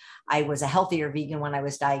wish I was a healthier vegan when I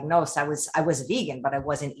was diagnosed. I was a vegan, but I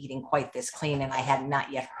wasn't eating quite this clean. And I had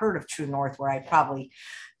not yet heard of True North, where I probably,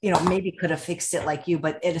 maybe could have fixed it like you,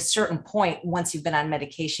 but at a certain point, once you've been on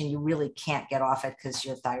medication, you really can't get off it because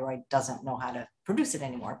your thyroid doesn't know how to produce it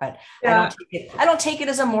anymore. But yeah. I don't take it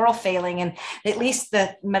as a moral failing. And at least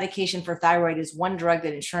the medication for thyroid is one drug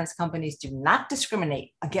that insurance companies do not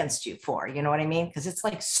discriminate against you for, you know what I mean? Because it's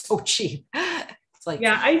like so cheap.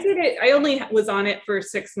 I did it. I only was on it for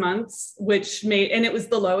 6 months, and it was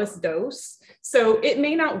the lowest dose. So it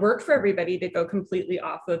may not work for everybody to go completely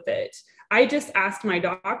off of it. I just asked my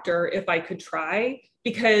doctor if I could try,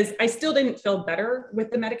 because I still didn't feel better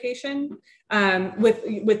with the medication, I was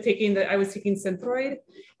taking Synthroid,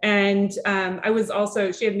 and she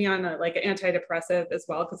had me on an antidepressive as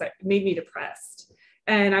well, because it made me depressed.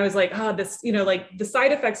 And I was like, the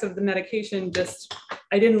side effects of the medication,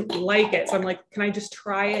 I didn't like it. So I'm like, can I just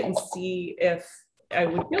try it and see if I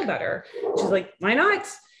would feel better? She's like, why not?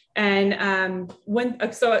 And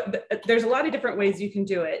there's a lot of different ways you can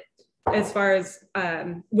do it as far as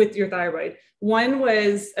with your thyroid. One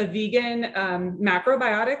was a vegan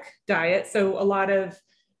macrobiotic diet. So a lot of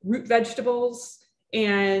root vegetables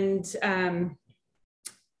and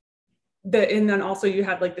then also you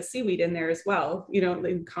have the seaweed in there as well,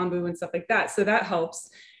 in kombu and stuff like that. So that helps.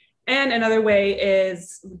 And another way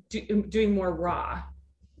is doing more raw.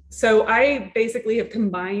 So I basically have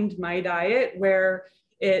combined my diet where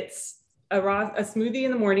it's a smoothie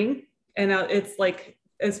in the morning, and it's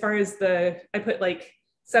as far as I put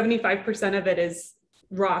 75% of it is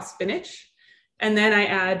raw spinach. And then I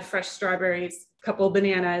add fresh strawberries, a couple of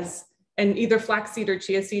bananas, and either flaxseed or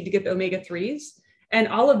chia seed to get the omega-3s. And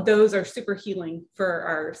all of those are super healing for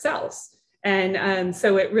our cells. And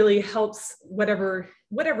so it really helps whatever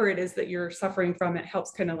it is that you're suffering from. It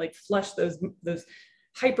helps kind of flush those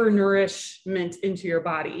hyper-nourishment into your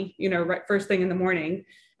body, right first thing in the morning.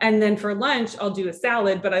 And then for lunch, I'll do a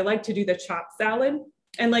salad, but I like to do the chopped salad.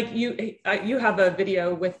 And you have a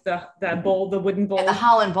video with that bowl, the wooden bowl. Yeah, the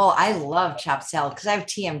Holland bowl. I love chopped salad because I have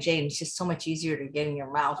TMJ, and it's just so much easier to get in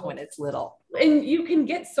your mouth when it's little. And you can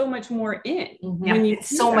get so much more in. Mm-hmm. It's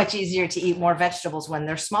so much easier to eat more vegetables when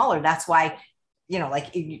they're smaller. That's why,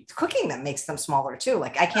 cooking them makes them smaller too. I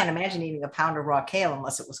can't imagine eating a pound of raw kale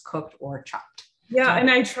unless it was cooked or chopped. Yeah.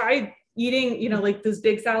 And I tried eating, those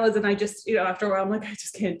big salads, and I just, after a while, I'm like, I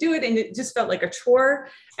just can't do it. And it just felt like a chore.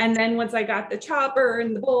 And then once I got the chopper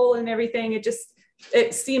and the bowl and everything,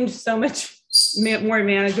 it seemed so much more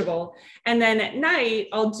manageable. And then at night,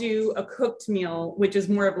 I'll do a cooked meal, which is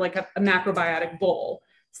more of like a macrobiotic bowl.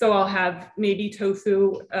 So I'll have maybe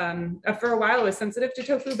tofu. For a while, I was sensitive to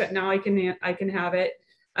tofu, but now I can have it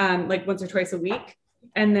like once or twice a week.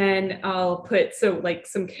 And then I'll put like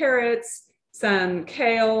some carrots, some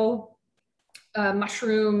kale,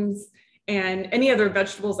 mushrooms, and any other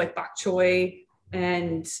vegetables like bok choy,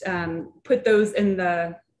 and put those in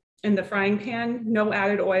the frying pan, no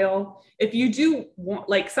added oil. If you do want,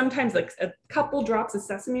 like sometimes like a couple drops of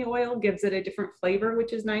sesame oil gives it a different flavor,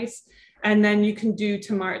 which is nice. And then you can do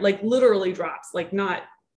tamari, like literally drops, like not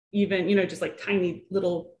even, just like tiny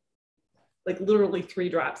little, like literally 3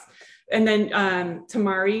 drops. And then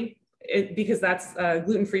tamari, because that's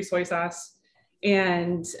gluten-free soy sauce.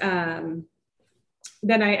 And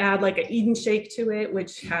then I add like an Eden shake to it,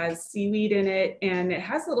 which has seaweed in it, and it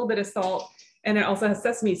has a little bit of salt, and it also has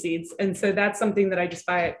sesame seeds. And so that's something that I just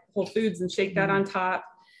buy at Whole Foods and shake that on top.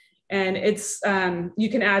 And it's, you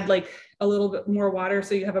can add like a little bit more water,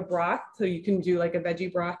 so you have a broth. So you can do like a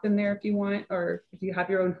veggie broth in there if you want, or if you have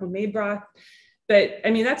your own homemade broth. But I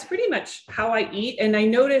mean, that's pretty much how I eat. And I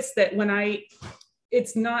noticed that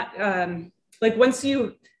it's not like once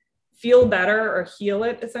you feel better or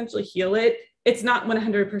essentially heal it, it's not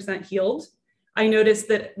 100% healed. I noticed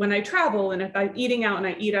that when I travel and if I'm eating out, and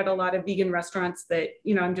I eat at a lot of vegan restaurants that,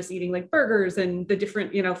 I'm just eating like burgers and the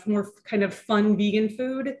different, more kind of fun vegan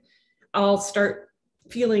food, I'll start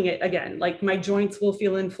feeling it again. Like my joints will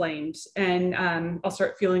feel inflamed, and I'll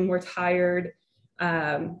start feeling more tired.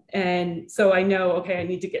 And so I know, okay, I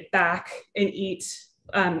need to get back and eat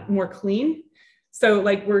more clean. So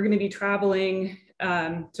like we're going to be traveling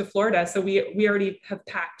to Florida. So we already have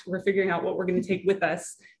packed, we're figuring out what we're going to take with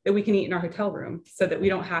us that we can eat in our hotel room, so that we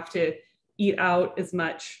don't have to eat out as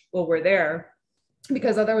much while we're there,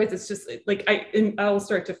 because otherwise it's just like, I'll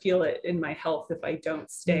start to feel it in my health if I don't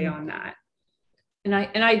stay on that. And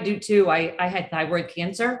I do too. I had thyroid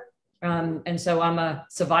cancer. And so I'm a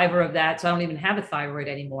survivor of that. So I don't even have a thyroid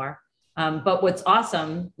anymore. But what's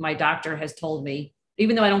awesome, my doctor has told me,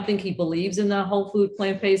 even though I don't think he believes in the whole food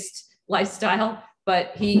plant-based lifestyle,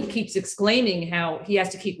 but he keeps exclaiming how he has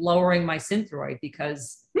to keep lowering my synthroid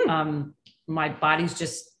because my body's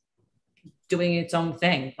just doing its own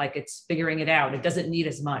thing. Like it's figuring it out. It doesn't need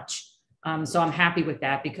as much. So I'm happy with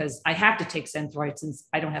that because I have to take synthroid since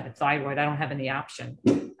I don't have a thyroid. I don't have any option.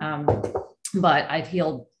 But I've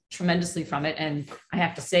healed tremendously from it. And I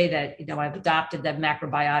have to say that, I've adopted that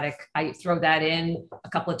macrobiotic. I throw that in a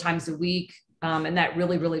couple of times a week. And that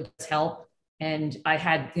really, really does help. And I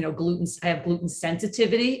had, gluten, I have gluten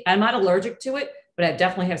sensitivity. I'm not allergic to it, but I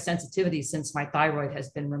definitely have sensitivity since my thyroid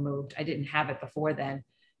has been removed. I didn't have it before then.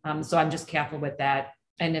 So I'm just careful with that.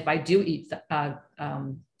 And if I do eat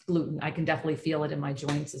gluten, I can definitely feel it in my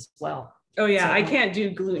joints as well. Oh yeah, so, I can't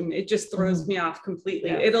do gluten. It just throws me off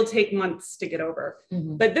completely. Yeah. It'll take months to get over.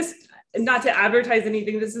 But this, not to advertise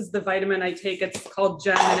anything, this is the vitamin I take. It's called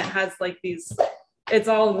Gem, and it has like these, it's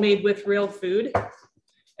all made with real food.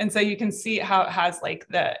 And so you can see how it has like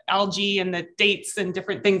the algae and the dates and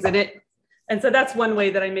different things in it. And so that's one way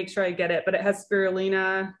that I make sure I get it. But it has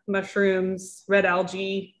spirulina, mushrooms, red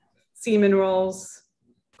algae, sea minerals,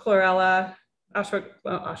 chlorella,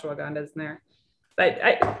 ashwagandha is in there. But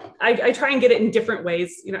I try and get it in different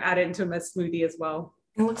ways, add it into a smoothie as well.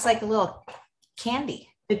 It looks like a little candy.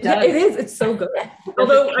 It does. Yeah, it is. It's so good.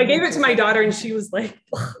 Although I gave it to my daughter and she was like,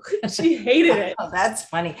 she hated it. Oh, that's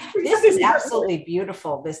funny. This is absolutely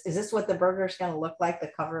beautiful. Is this what the burger is going to look like? The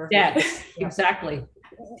cover? Yes, exactly.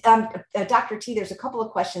 Dr. T, there's a couple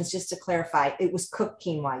of questions just to clarify. It was cooked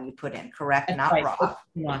quinoa you put in, correct? That's not right. raw.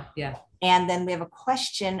 Quinoa, yeah. And then we have a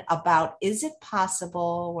question about, is it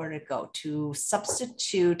possible, where to go, to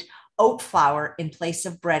substitute oat flour in place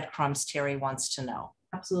of breadcrumbs? Terry wants to know.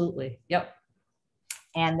 Absolutely. Yep.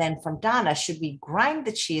 And then from Donna, should we grind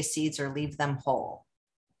the chia seeds or leave them whole?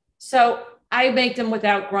 So I make them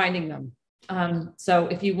without grinding them. So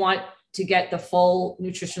if you want to get the full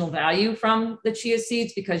nutritional value from the chia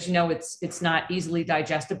seeds, because it's not easily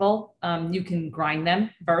digestible, you can grind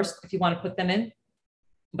them first if you want to put them in.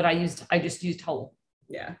 But I just used whole.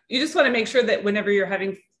 Yeah, you just want to make sure that whenever you're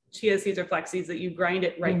having chia seeds or flax seeds that you grind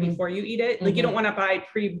it right before you eat it. Like you don't want to buy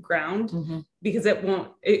pre-ground because it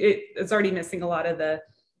won't. It's already missing a lot of the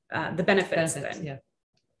benefits. Then. Yeah.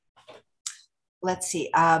 Let's see.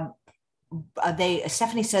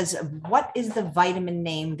 Stephanie says, what is the vitamin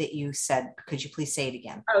name that you said? Could you please say it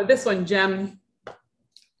again? Oh, this one, Gem.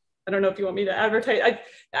 I don't know if you want me to advertise.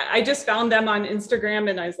 I just found them on Instagram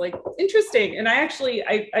and I was like, interesting. And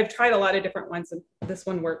I've tried a lot of different ones and this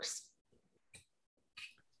one works.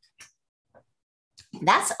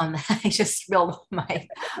 That's on the, I just spilled my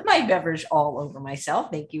beverage all over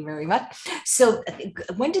myself. Thank you very much. So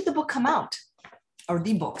when did the book come out? Or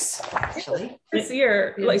the books, actually? This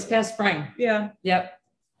year. Like past spring. Yeah. Yep.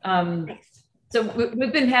 So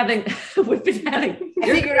we've been having. I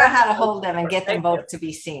figured out how to hold them and get them both to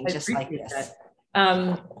be seen, just like this.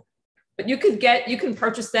 But you can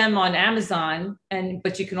purchase them on Amazon,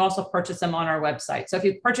 but you can also purchase them on our website. So if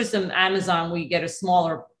you purchase them Amazon, we get a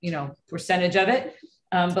smaller, percentage of it.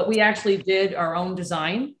 But we actually did our own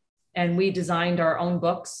design, and we designed our own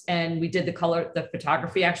books, and we did the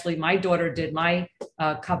photography. Actually, my daughter did my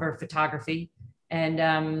cover photography, and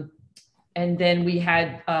then we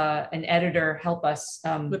had an editor help us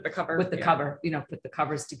with the cover. Cover, put the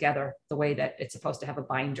covers together the way that it's supposed to have a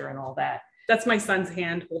binder and all that. That's my son's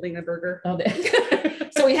hand holding a burger. Oh,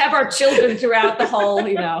 so we have our children throughout the whole,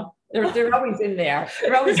 they're always in there.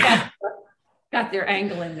 They're always got their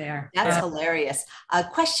angle in there. That's hilarious.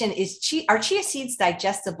 Question is, are chia seeds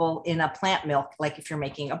digestible in a plant milk, like if you're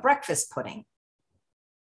making a breakfast pudding?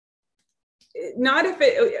 Not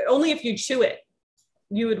only if you chew it.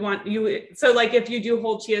 So like if you do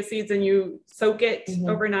whole chia seeds and you soak it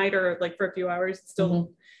overnight or like for a few hours,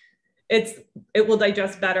 still it will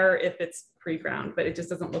digest better if it's pre-ground, but it just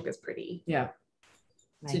doesn't look as pretty. Yeah.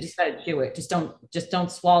 Nice. So you just gotta chew it. Just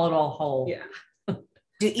don't swallow it all whole. Yeah.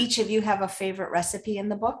 Do each of you have a favorite recipe in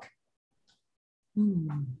the book?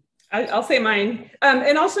 I'll say mine.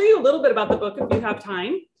 And I'll show you a little bit about the book if we have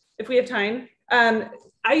time.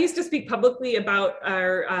 I used to speak publicly about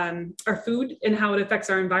our food and how it affects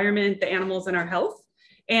our environment, the animals, and our health.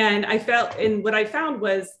 And what I found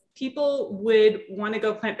was people would want to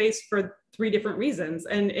go plant-based for 3 different reasons.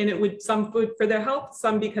 And it would, some food for their health,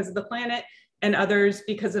 some because of the planet, and others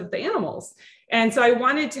because of the animals. And so I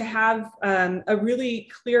wanted to have a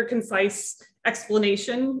really clear, concise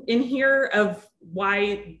explanation in here of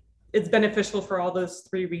why it's beneficial for all those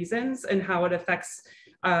 3 reasons and how it affects.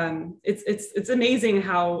 It's amazing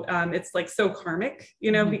how it's like so karmic,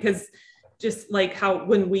 because just like how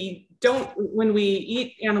when we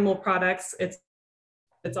eat animal products,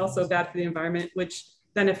 it's also bad for the environment, which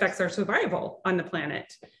then affects our survival on the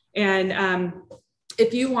planet. And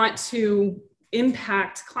if you want to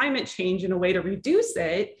impact climate change in a way to reduce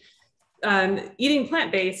it, eating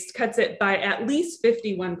plant-based cuts it by at least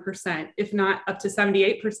 51%, if not up to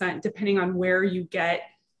 78%, depending on where you get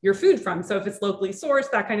your food from. So if it's locally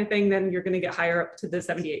sourced, that kind of thing, then you're going to get higher up to the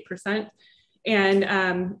 78%.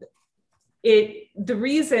 And the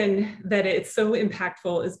reason that it's so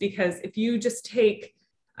impactful is because if you just take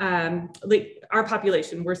like our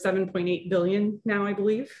population, we're 7.8 billion now, I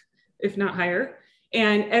believe, if not higher.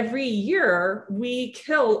 And every year we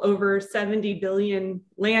kill over 70 billion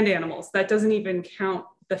land animals. That doesn't even count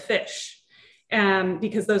the fish,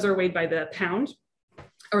 because those are weighed by the pound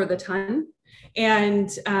or the ton. And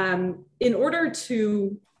in order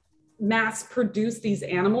to mass produce these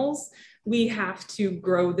animals, we have to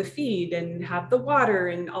grow the feed and have the water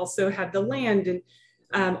and also have the land. And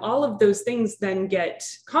all of those things then get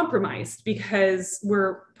compromised because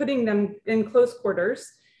we're putting them in close quarters,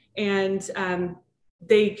 and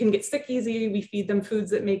they can get sick easy. We feed them foods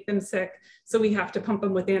that make them sick. So we have to pump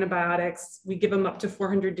them with antibiotics. We give them up to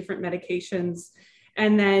 400 different medications.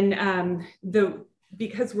 And then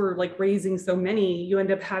because we're like raising so many, you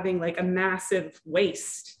end up having like a massive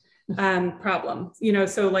waste problem,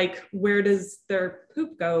 so like, where does their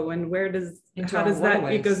poop go, and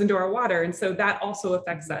it goes into our water. And so that also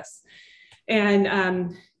affects us.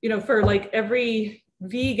 And, for like every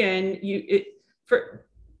vegan,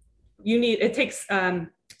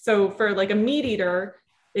 so for like a meat eater,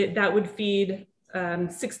 that would feed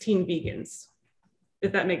 16 vegans,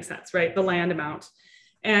 if that makes sense, right? The land amount.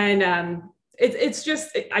 And it's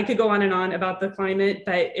just, I could go on and on about the climate,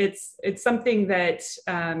 but it's something that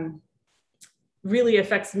really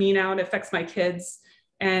affects me now, and affects my kids.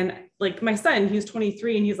 And like my son, he's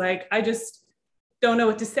 23, and he's like, I just don't know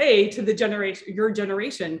what to say to your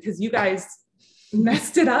generation, because you guys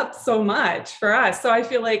messed it up so much for us. So I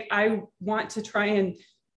feel like I want to try and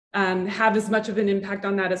have as much of an impact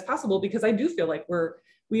on that as possible, because I do feel like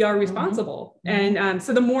we are responsible. Mm-hmm. And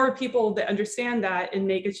so the more people that understand that and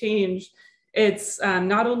make a change, it's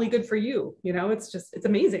not only good for you, it's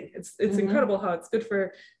amazing. It's incredible how it's good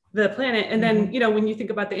for the planet. And then, when you think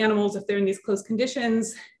about the animals, if they're in these close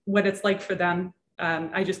conditions, what it's like for them,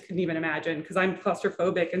 I just couldn't even imagine, because I'm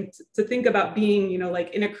claustrophobic. And to think about being,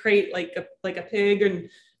 like in a crate, like a pig, and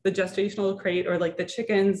the gestational crate, or like the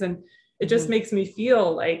chickens, and it just makes me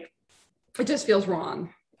feel like it just feels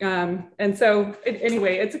wrong. And so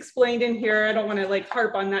anyway, it's explained in here. I don't want to like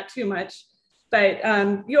harp on that too much, but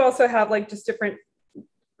you also have like just different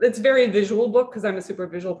it's very visual book because I'm a super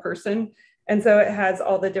visual person. And so it has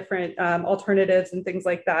all the different alternatives and things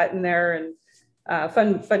like that in there, and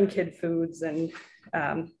fun kid foods. And,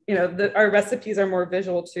 our recipes are more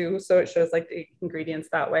visual too. So it shows like the ingredients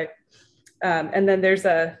that way. And then there's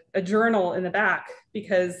a journal in the back,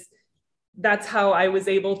 because that's how I was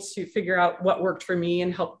able to figure out what worked for me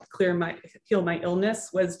and help heal my illness,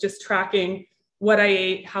 was just tracking what I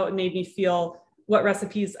ate, how it made me feel, what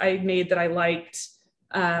recipes I made that I liked.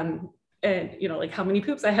 And, like how many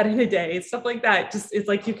poops I had in a day, stuff like that. Just, it's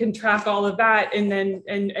like, you can track all of that and then,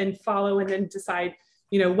 and follow, and then decide,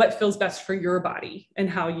 what feels best for your body and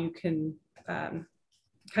how you can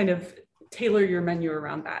kind of tailor your menu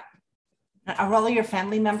around that. Are all of your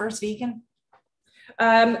family members vegan?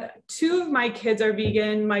 2 of my kids are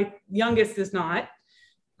vegan. My youngest is not.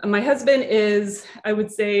 My husband is, I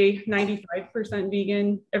would say, 95%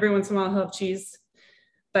 vegan. Every once in a while he'll have cheese,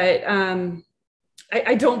 but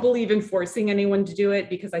I don't believe in forcing anyone to do it,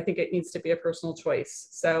 because I think it needs to be a personal choice.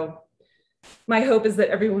 So my hope is that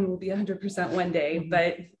everyone will be 100% one day.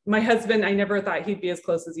 But my husband, I never thought he'd be as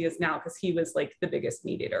close as he is now, because he was like the biggest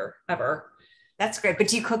meat eater ever. That's great. But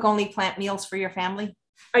do you cook only plant meals for your family?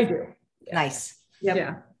 I do. Yeah. Nice. Yep.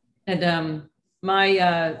 Yeah. And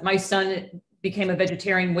my son became a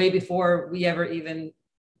vegetarian way before we ever even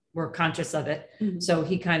were conscious of it. Mm-hmm. So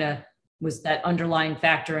he kind of was that underlying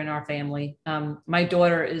factor in our family. My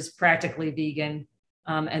daughter is practically vegan.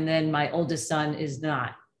 And then my oldest son is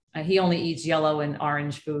not. He only eats yellow and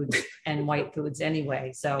orange foods and white foods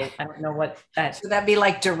anyway. So I don't know what that. So that'd be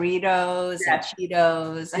like Doritos and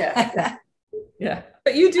Cheetos. Yeah. Yeah.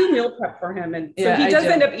 But you do meal prep for him. And so he does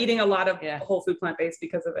end up eating a lot of whole food plant-based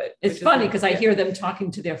because of it. It's funny because I hear them talking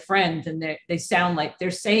to their friends, and they sound like they're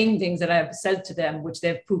saying things that I've said to them, which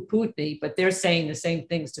they've poo-pooed me, but they're saying the same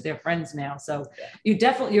things to their friends now. So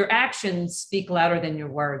your actions speak louder than your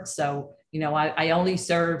words. So, I only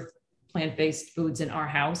serve plant-based foods in our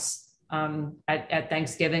house. At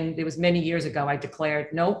Thanksgiving, it was many years ago, I declared,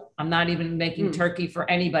 nope, I'm not even making turkey for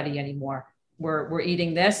anybody anymore. We're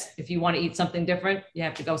eating this. If you want to eat something different, you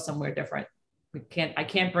have to go somewhere different. I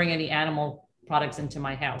can't bring any animal products into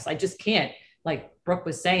my house. I just can't. Like Brooke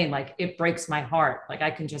was saying, like, it breaks my heart. Like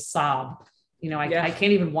I can just sob. I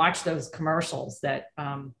can't even watch those commercials that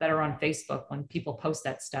are on Facebook when people post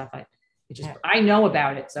that stuff. I know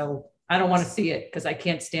about it, so I don't want to see it because I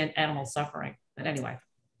can't stand animal suffering. But anyway.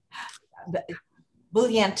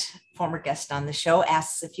 Brilliant, former guest on the show,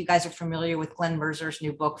 asks if you guys are familiar with Glenn Mercer's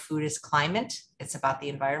new book, Food is Climate. It's about the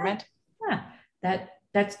environment. Yeah, that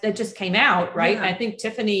just came out, right? Yeah. I think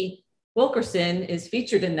Tiffany Wilkerson is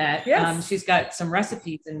featured in that. Yes. She's got some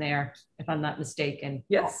recipes in there, if I'm not mistaken.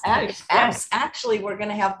 Yes. Actually, we're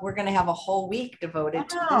gonna have a whole week devoted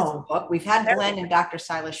to this book. We've had Glenn and Dr.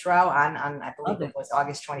 Silas Rao on I believe it was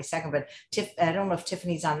August 22nd, but I don't know if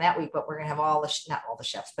Tiffany's on that week, but we're gonna have not all the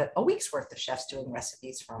chefs, but a week's worth of chefs doing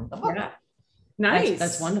recipes from the book. Yeah. Nice.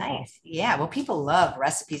 That's wonderful. Nice. Yeah. Well, people love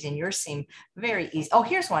recipes, and yours seem very easy. Oh,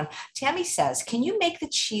 here's one. Tammy says, can you make the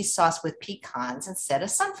cheese sauce with pecans instead of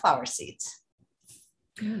sunflower seeds?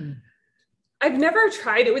 I've never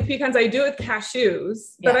tried it with pecans. I do it with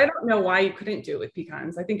cashews, but I don't know why you couldn't do it with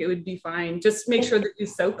pecans. I think it would be fine. Just make sure that you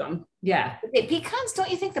soak them. Yeah. Pecans, don't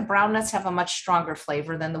you think the brown nuts have a much stronger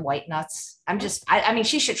flavor than the white nuts? I mean,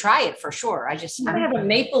 she should try it for sure. They have a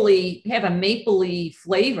mapley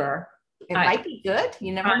flavor. It might be good.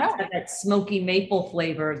 You never know. That smoky maple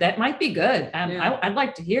flavor. That might be good. I'd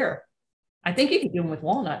like to hear. I think you can do them with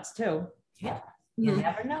walnuts too. Yeah. You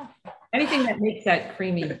never know. Anything that makes that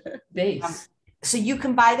creamy base. So you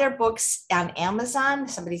can buy their books on Amazon.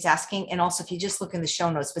 Somebody's asking. And also if you just look in the show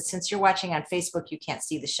notes, but since you're watching on Facebook, you can't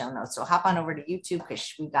see the show notes. So hop on over to YouTube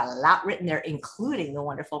because we've got a lot written there, including the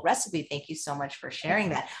wonderful recipe. Thank you so much for sharing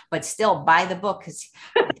that. But still buy the book because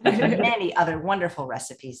there's many other wonderful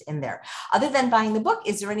recipes in there. Other than buying the book,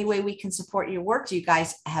 is there any way we can support your work? Do you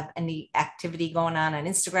guys have any activity going on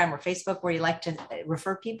Instagram or Facebook where you like to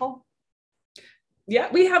refer people? Yeah,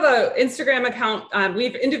 we have an Instagram account. We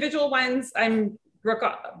have individual ones. I'm Brooke,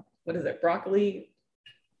 what is it? Broccoli?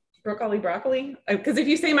 Because if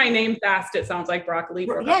you say my name fast, it sounds like broccoli.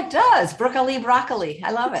 Yeah, it does. Brooke Ali broccoli.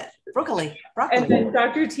 I love it. Broccoli. And then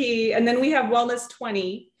Dr. T. And then we have Wellness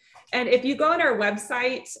 20. And if you go on our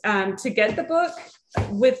website to get the book,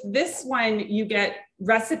 with this one, you get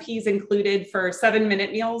recipes included for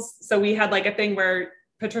 7-minute meals. So we had like a thing where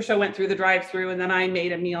Patricia went through the drive-through and then I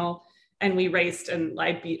made a meal and we raced and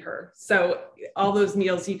I beat her. So all those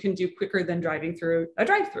meals you can do quicker than driving through a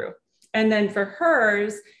drive-through. And then for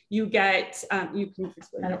hers, you get, you can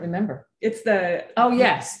explain. I don't remember. It's the. Oh,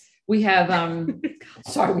 yes. We have,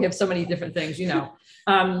 sorry, we have so many different things,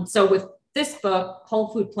 So with this book, Whole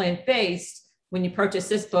Food Plant Based, when you purchase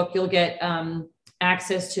this book, you'll get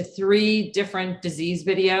access to 3 different disease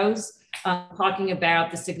videos talking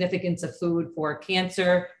about the significance of food for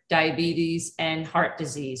cancer, diabetes, and heart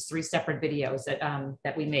disease. 3 separate videos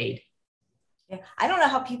that we made. Yeah. I don't know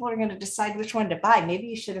how people are going to decide which one to buy. Maybe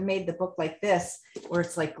you should have made the book like this, where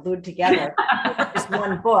it's like glued together. Just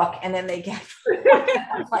one book, and then they get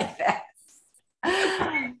like that.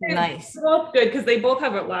 Nice. They're both good because they both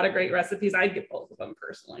have a lot of great recipes. I'd get both of them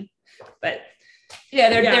personally, but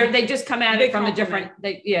they just come at it from a different.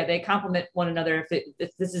 They complement one another.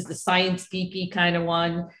 If this is the science geeky kind of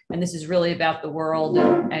one, and this is really about the world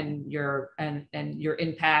and your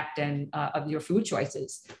impact and of your food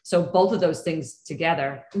choices. So both of those things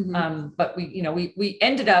together. But we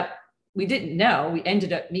ended up meeting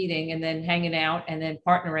and then hanging out and then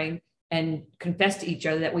partnering, and confessed to each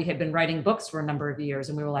other that we had been writing books for a number of years.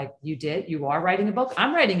 And we were like, you are writing a book?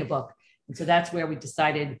 I'm writing a book. And so that's where we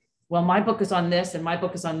decided, well, my book is on this and my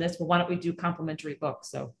book is on this. Well, why don't we do complementary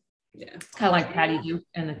books? So yeah, kind of like Patty Duke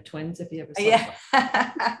and the twins, if you ever saw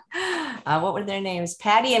them. What were their names?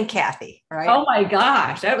 Patty and Kathy, right? Oh my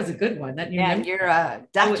gosh, that was a good one. You're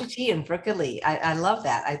Dr. T and Brooke Ali. I love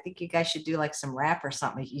that. I think you guys should do like some rap or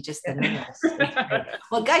something. You just the names.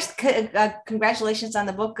 Well, guys, congratulations on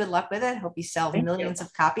the book. Good luck with it. Hope you sell millions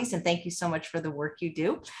of copies, and thank you so much for the work you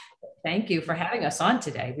do. Thank you for having us on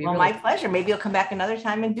today. My pleasure. Maybe you'll come back another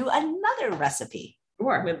time and do another recipe.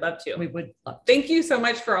 Sure. We'd love to. We would love to. Thank you so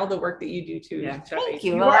much for all the work that you do too. Yeah. Thank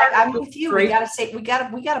you. Well, I'm with you. We got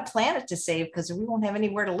a planet to save, because we won't have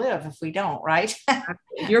anywhere to live if we don't, right?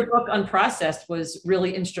 Your book Unprocessed was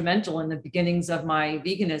really instrumental in the beginnings of my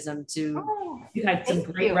veganism. You had some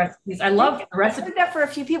great recipes. I love the recipe. I did that for a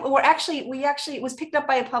few people. It was picked up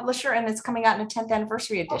by a publisher, and it's coming out in a 10th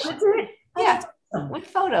anniversary edition. Yeah. With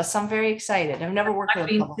photos. So I'm very excited. I've never worked with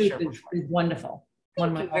a publisher before. It's wonderful.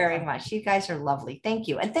 Thank you very much. You guys are lovely. Thank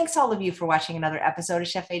you. And thanks all of you for watching another episode of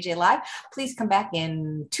Chef AJ Live. Please come back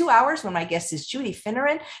in 2 hours when my guest is Judy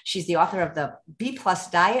Finneran. She's the author of the B+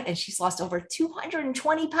 diet, and she's lost over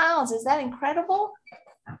 220 pounds. Is that incredible?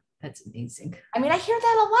 That's amazing. I mean, I hear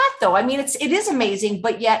that a lot though. I mean, it is amazing,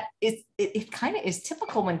 but yet it kind of is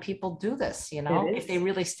typical when people do this, if they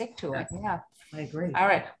really stick to it. Yeah. I agree. All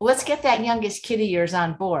right. Well, let's get that youngest kid of yours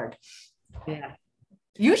on board. Yeah.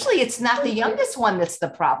 Usually it's not the youngest one that's the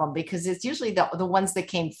problem, because it's usually the ones that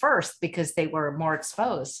came first because they were more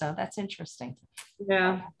exposed. So that's interesting.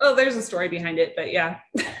 Yeah. Oh, there's a story behind it, but yeah.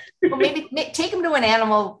 Well, maybe take him to an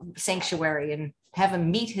animal sanctuary and have him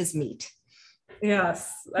meet his meat.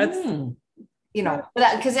 Yes. That's,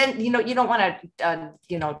 because then, you don't want to,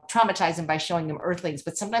 traumatize them by showing them earthlings.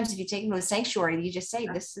 But sometimes if you take them to a sanctuary, you just say,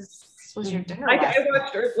 this was your dinner. I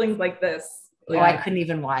watched earthlings like this. Oh, I couldn't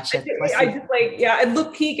even watch it. I'd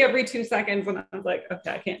look peek every 2 seconds, and I was like,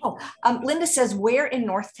 okay, I can't. Linda says, where in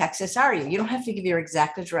North Texas are you? You don't have to give your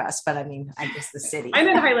exact address, but I mean, I guess the city. I'm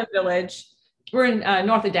in Highland Village. We're in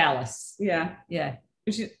north of Dallas. Yeah. Yeah.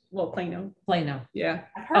 Plano. Plano. Yeah.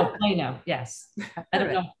 Oh, Plano. Yes. I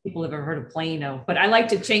don't know if people have ever heard of Plano, but I like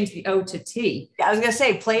to change the O to T. Yeah, I was going to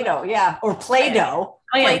say Plano. Yeah. Or Play-Doh.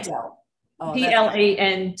 Play-Doh.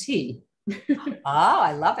 PLANT. Oh,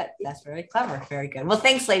 I love it. That's very clever. Very good. Well,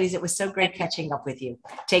 thanks, ladies. It was so great catching up with you.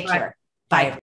 Take care. Bye.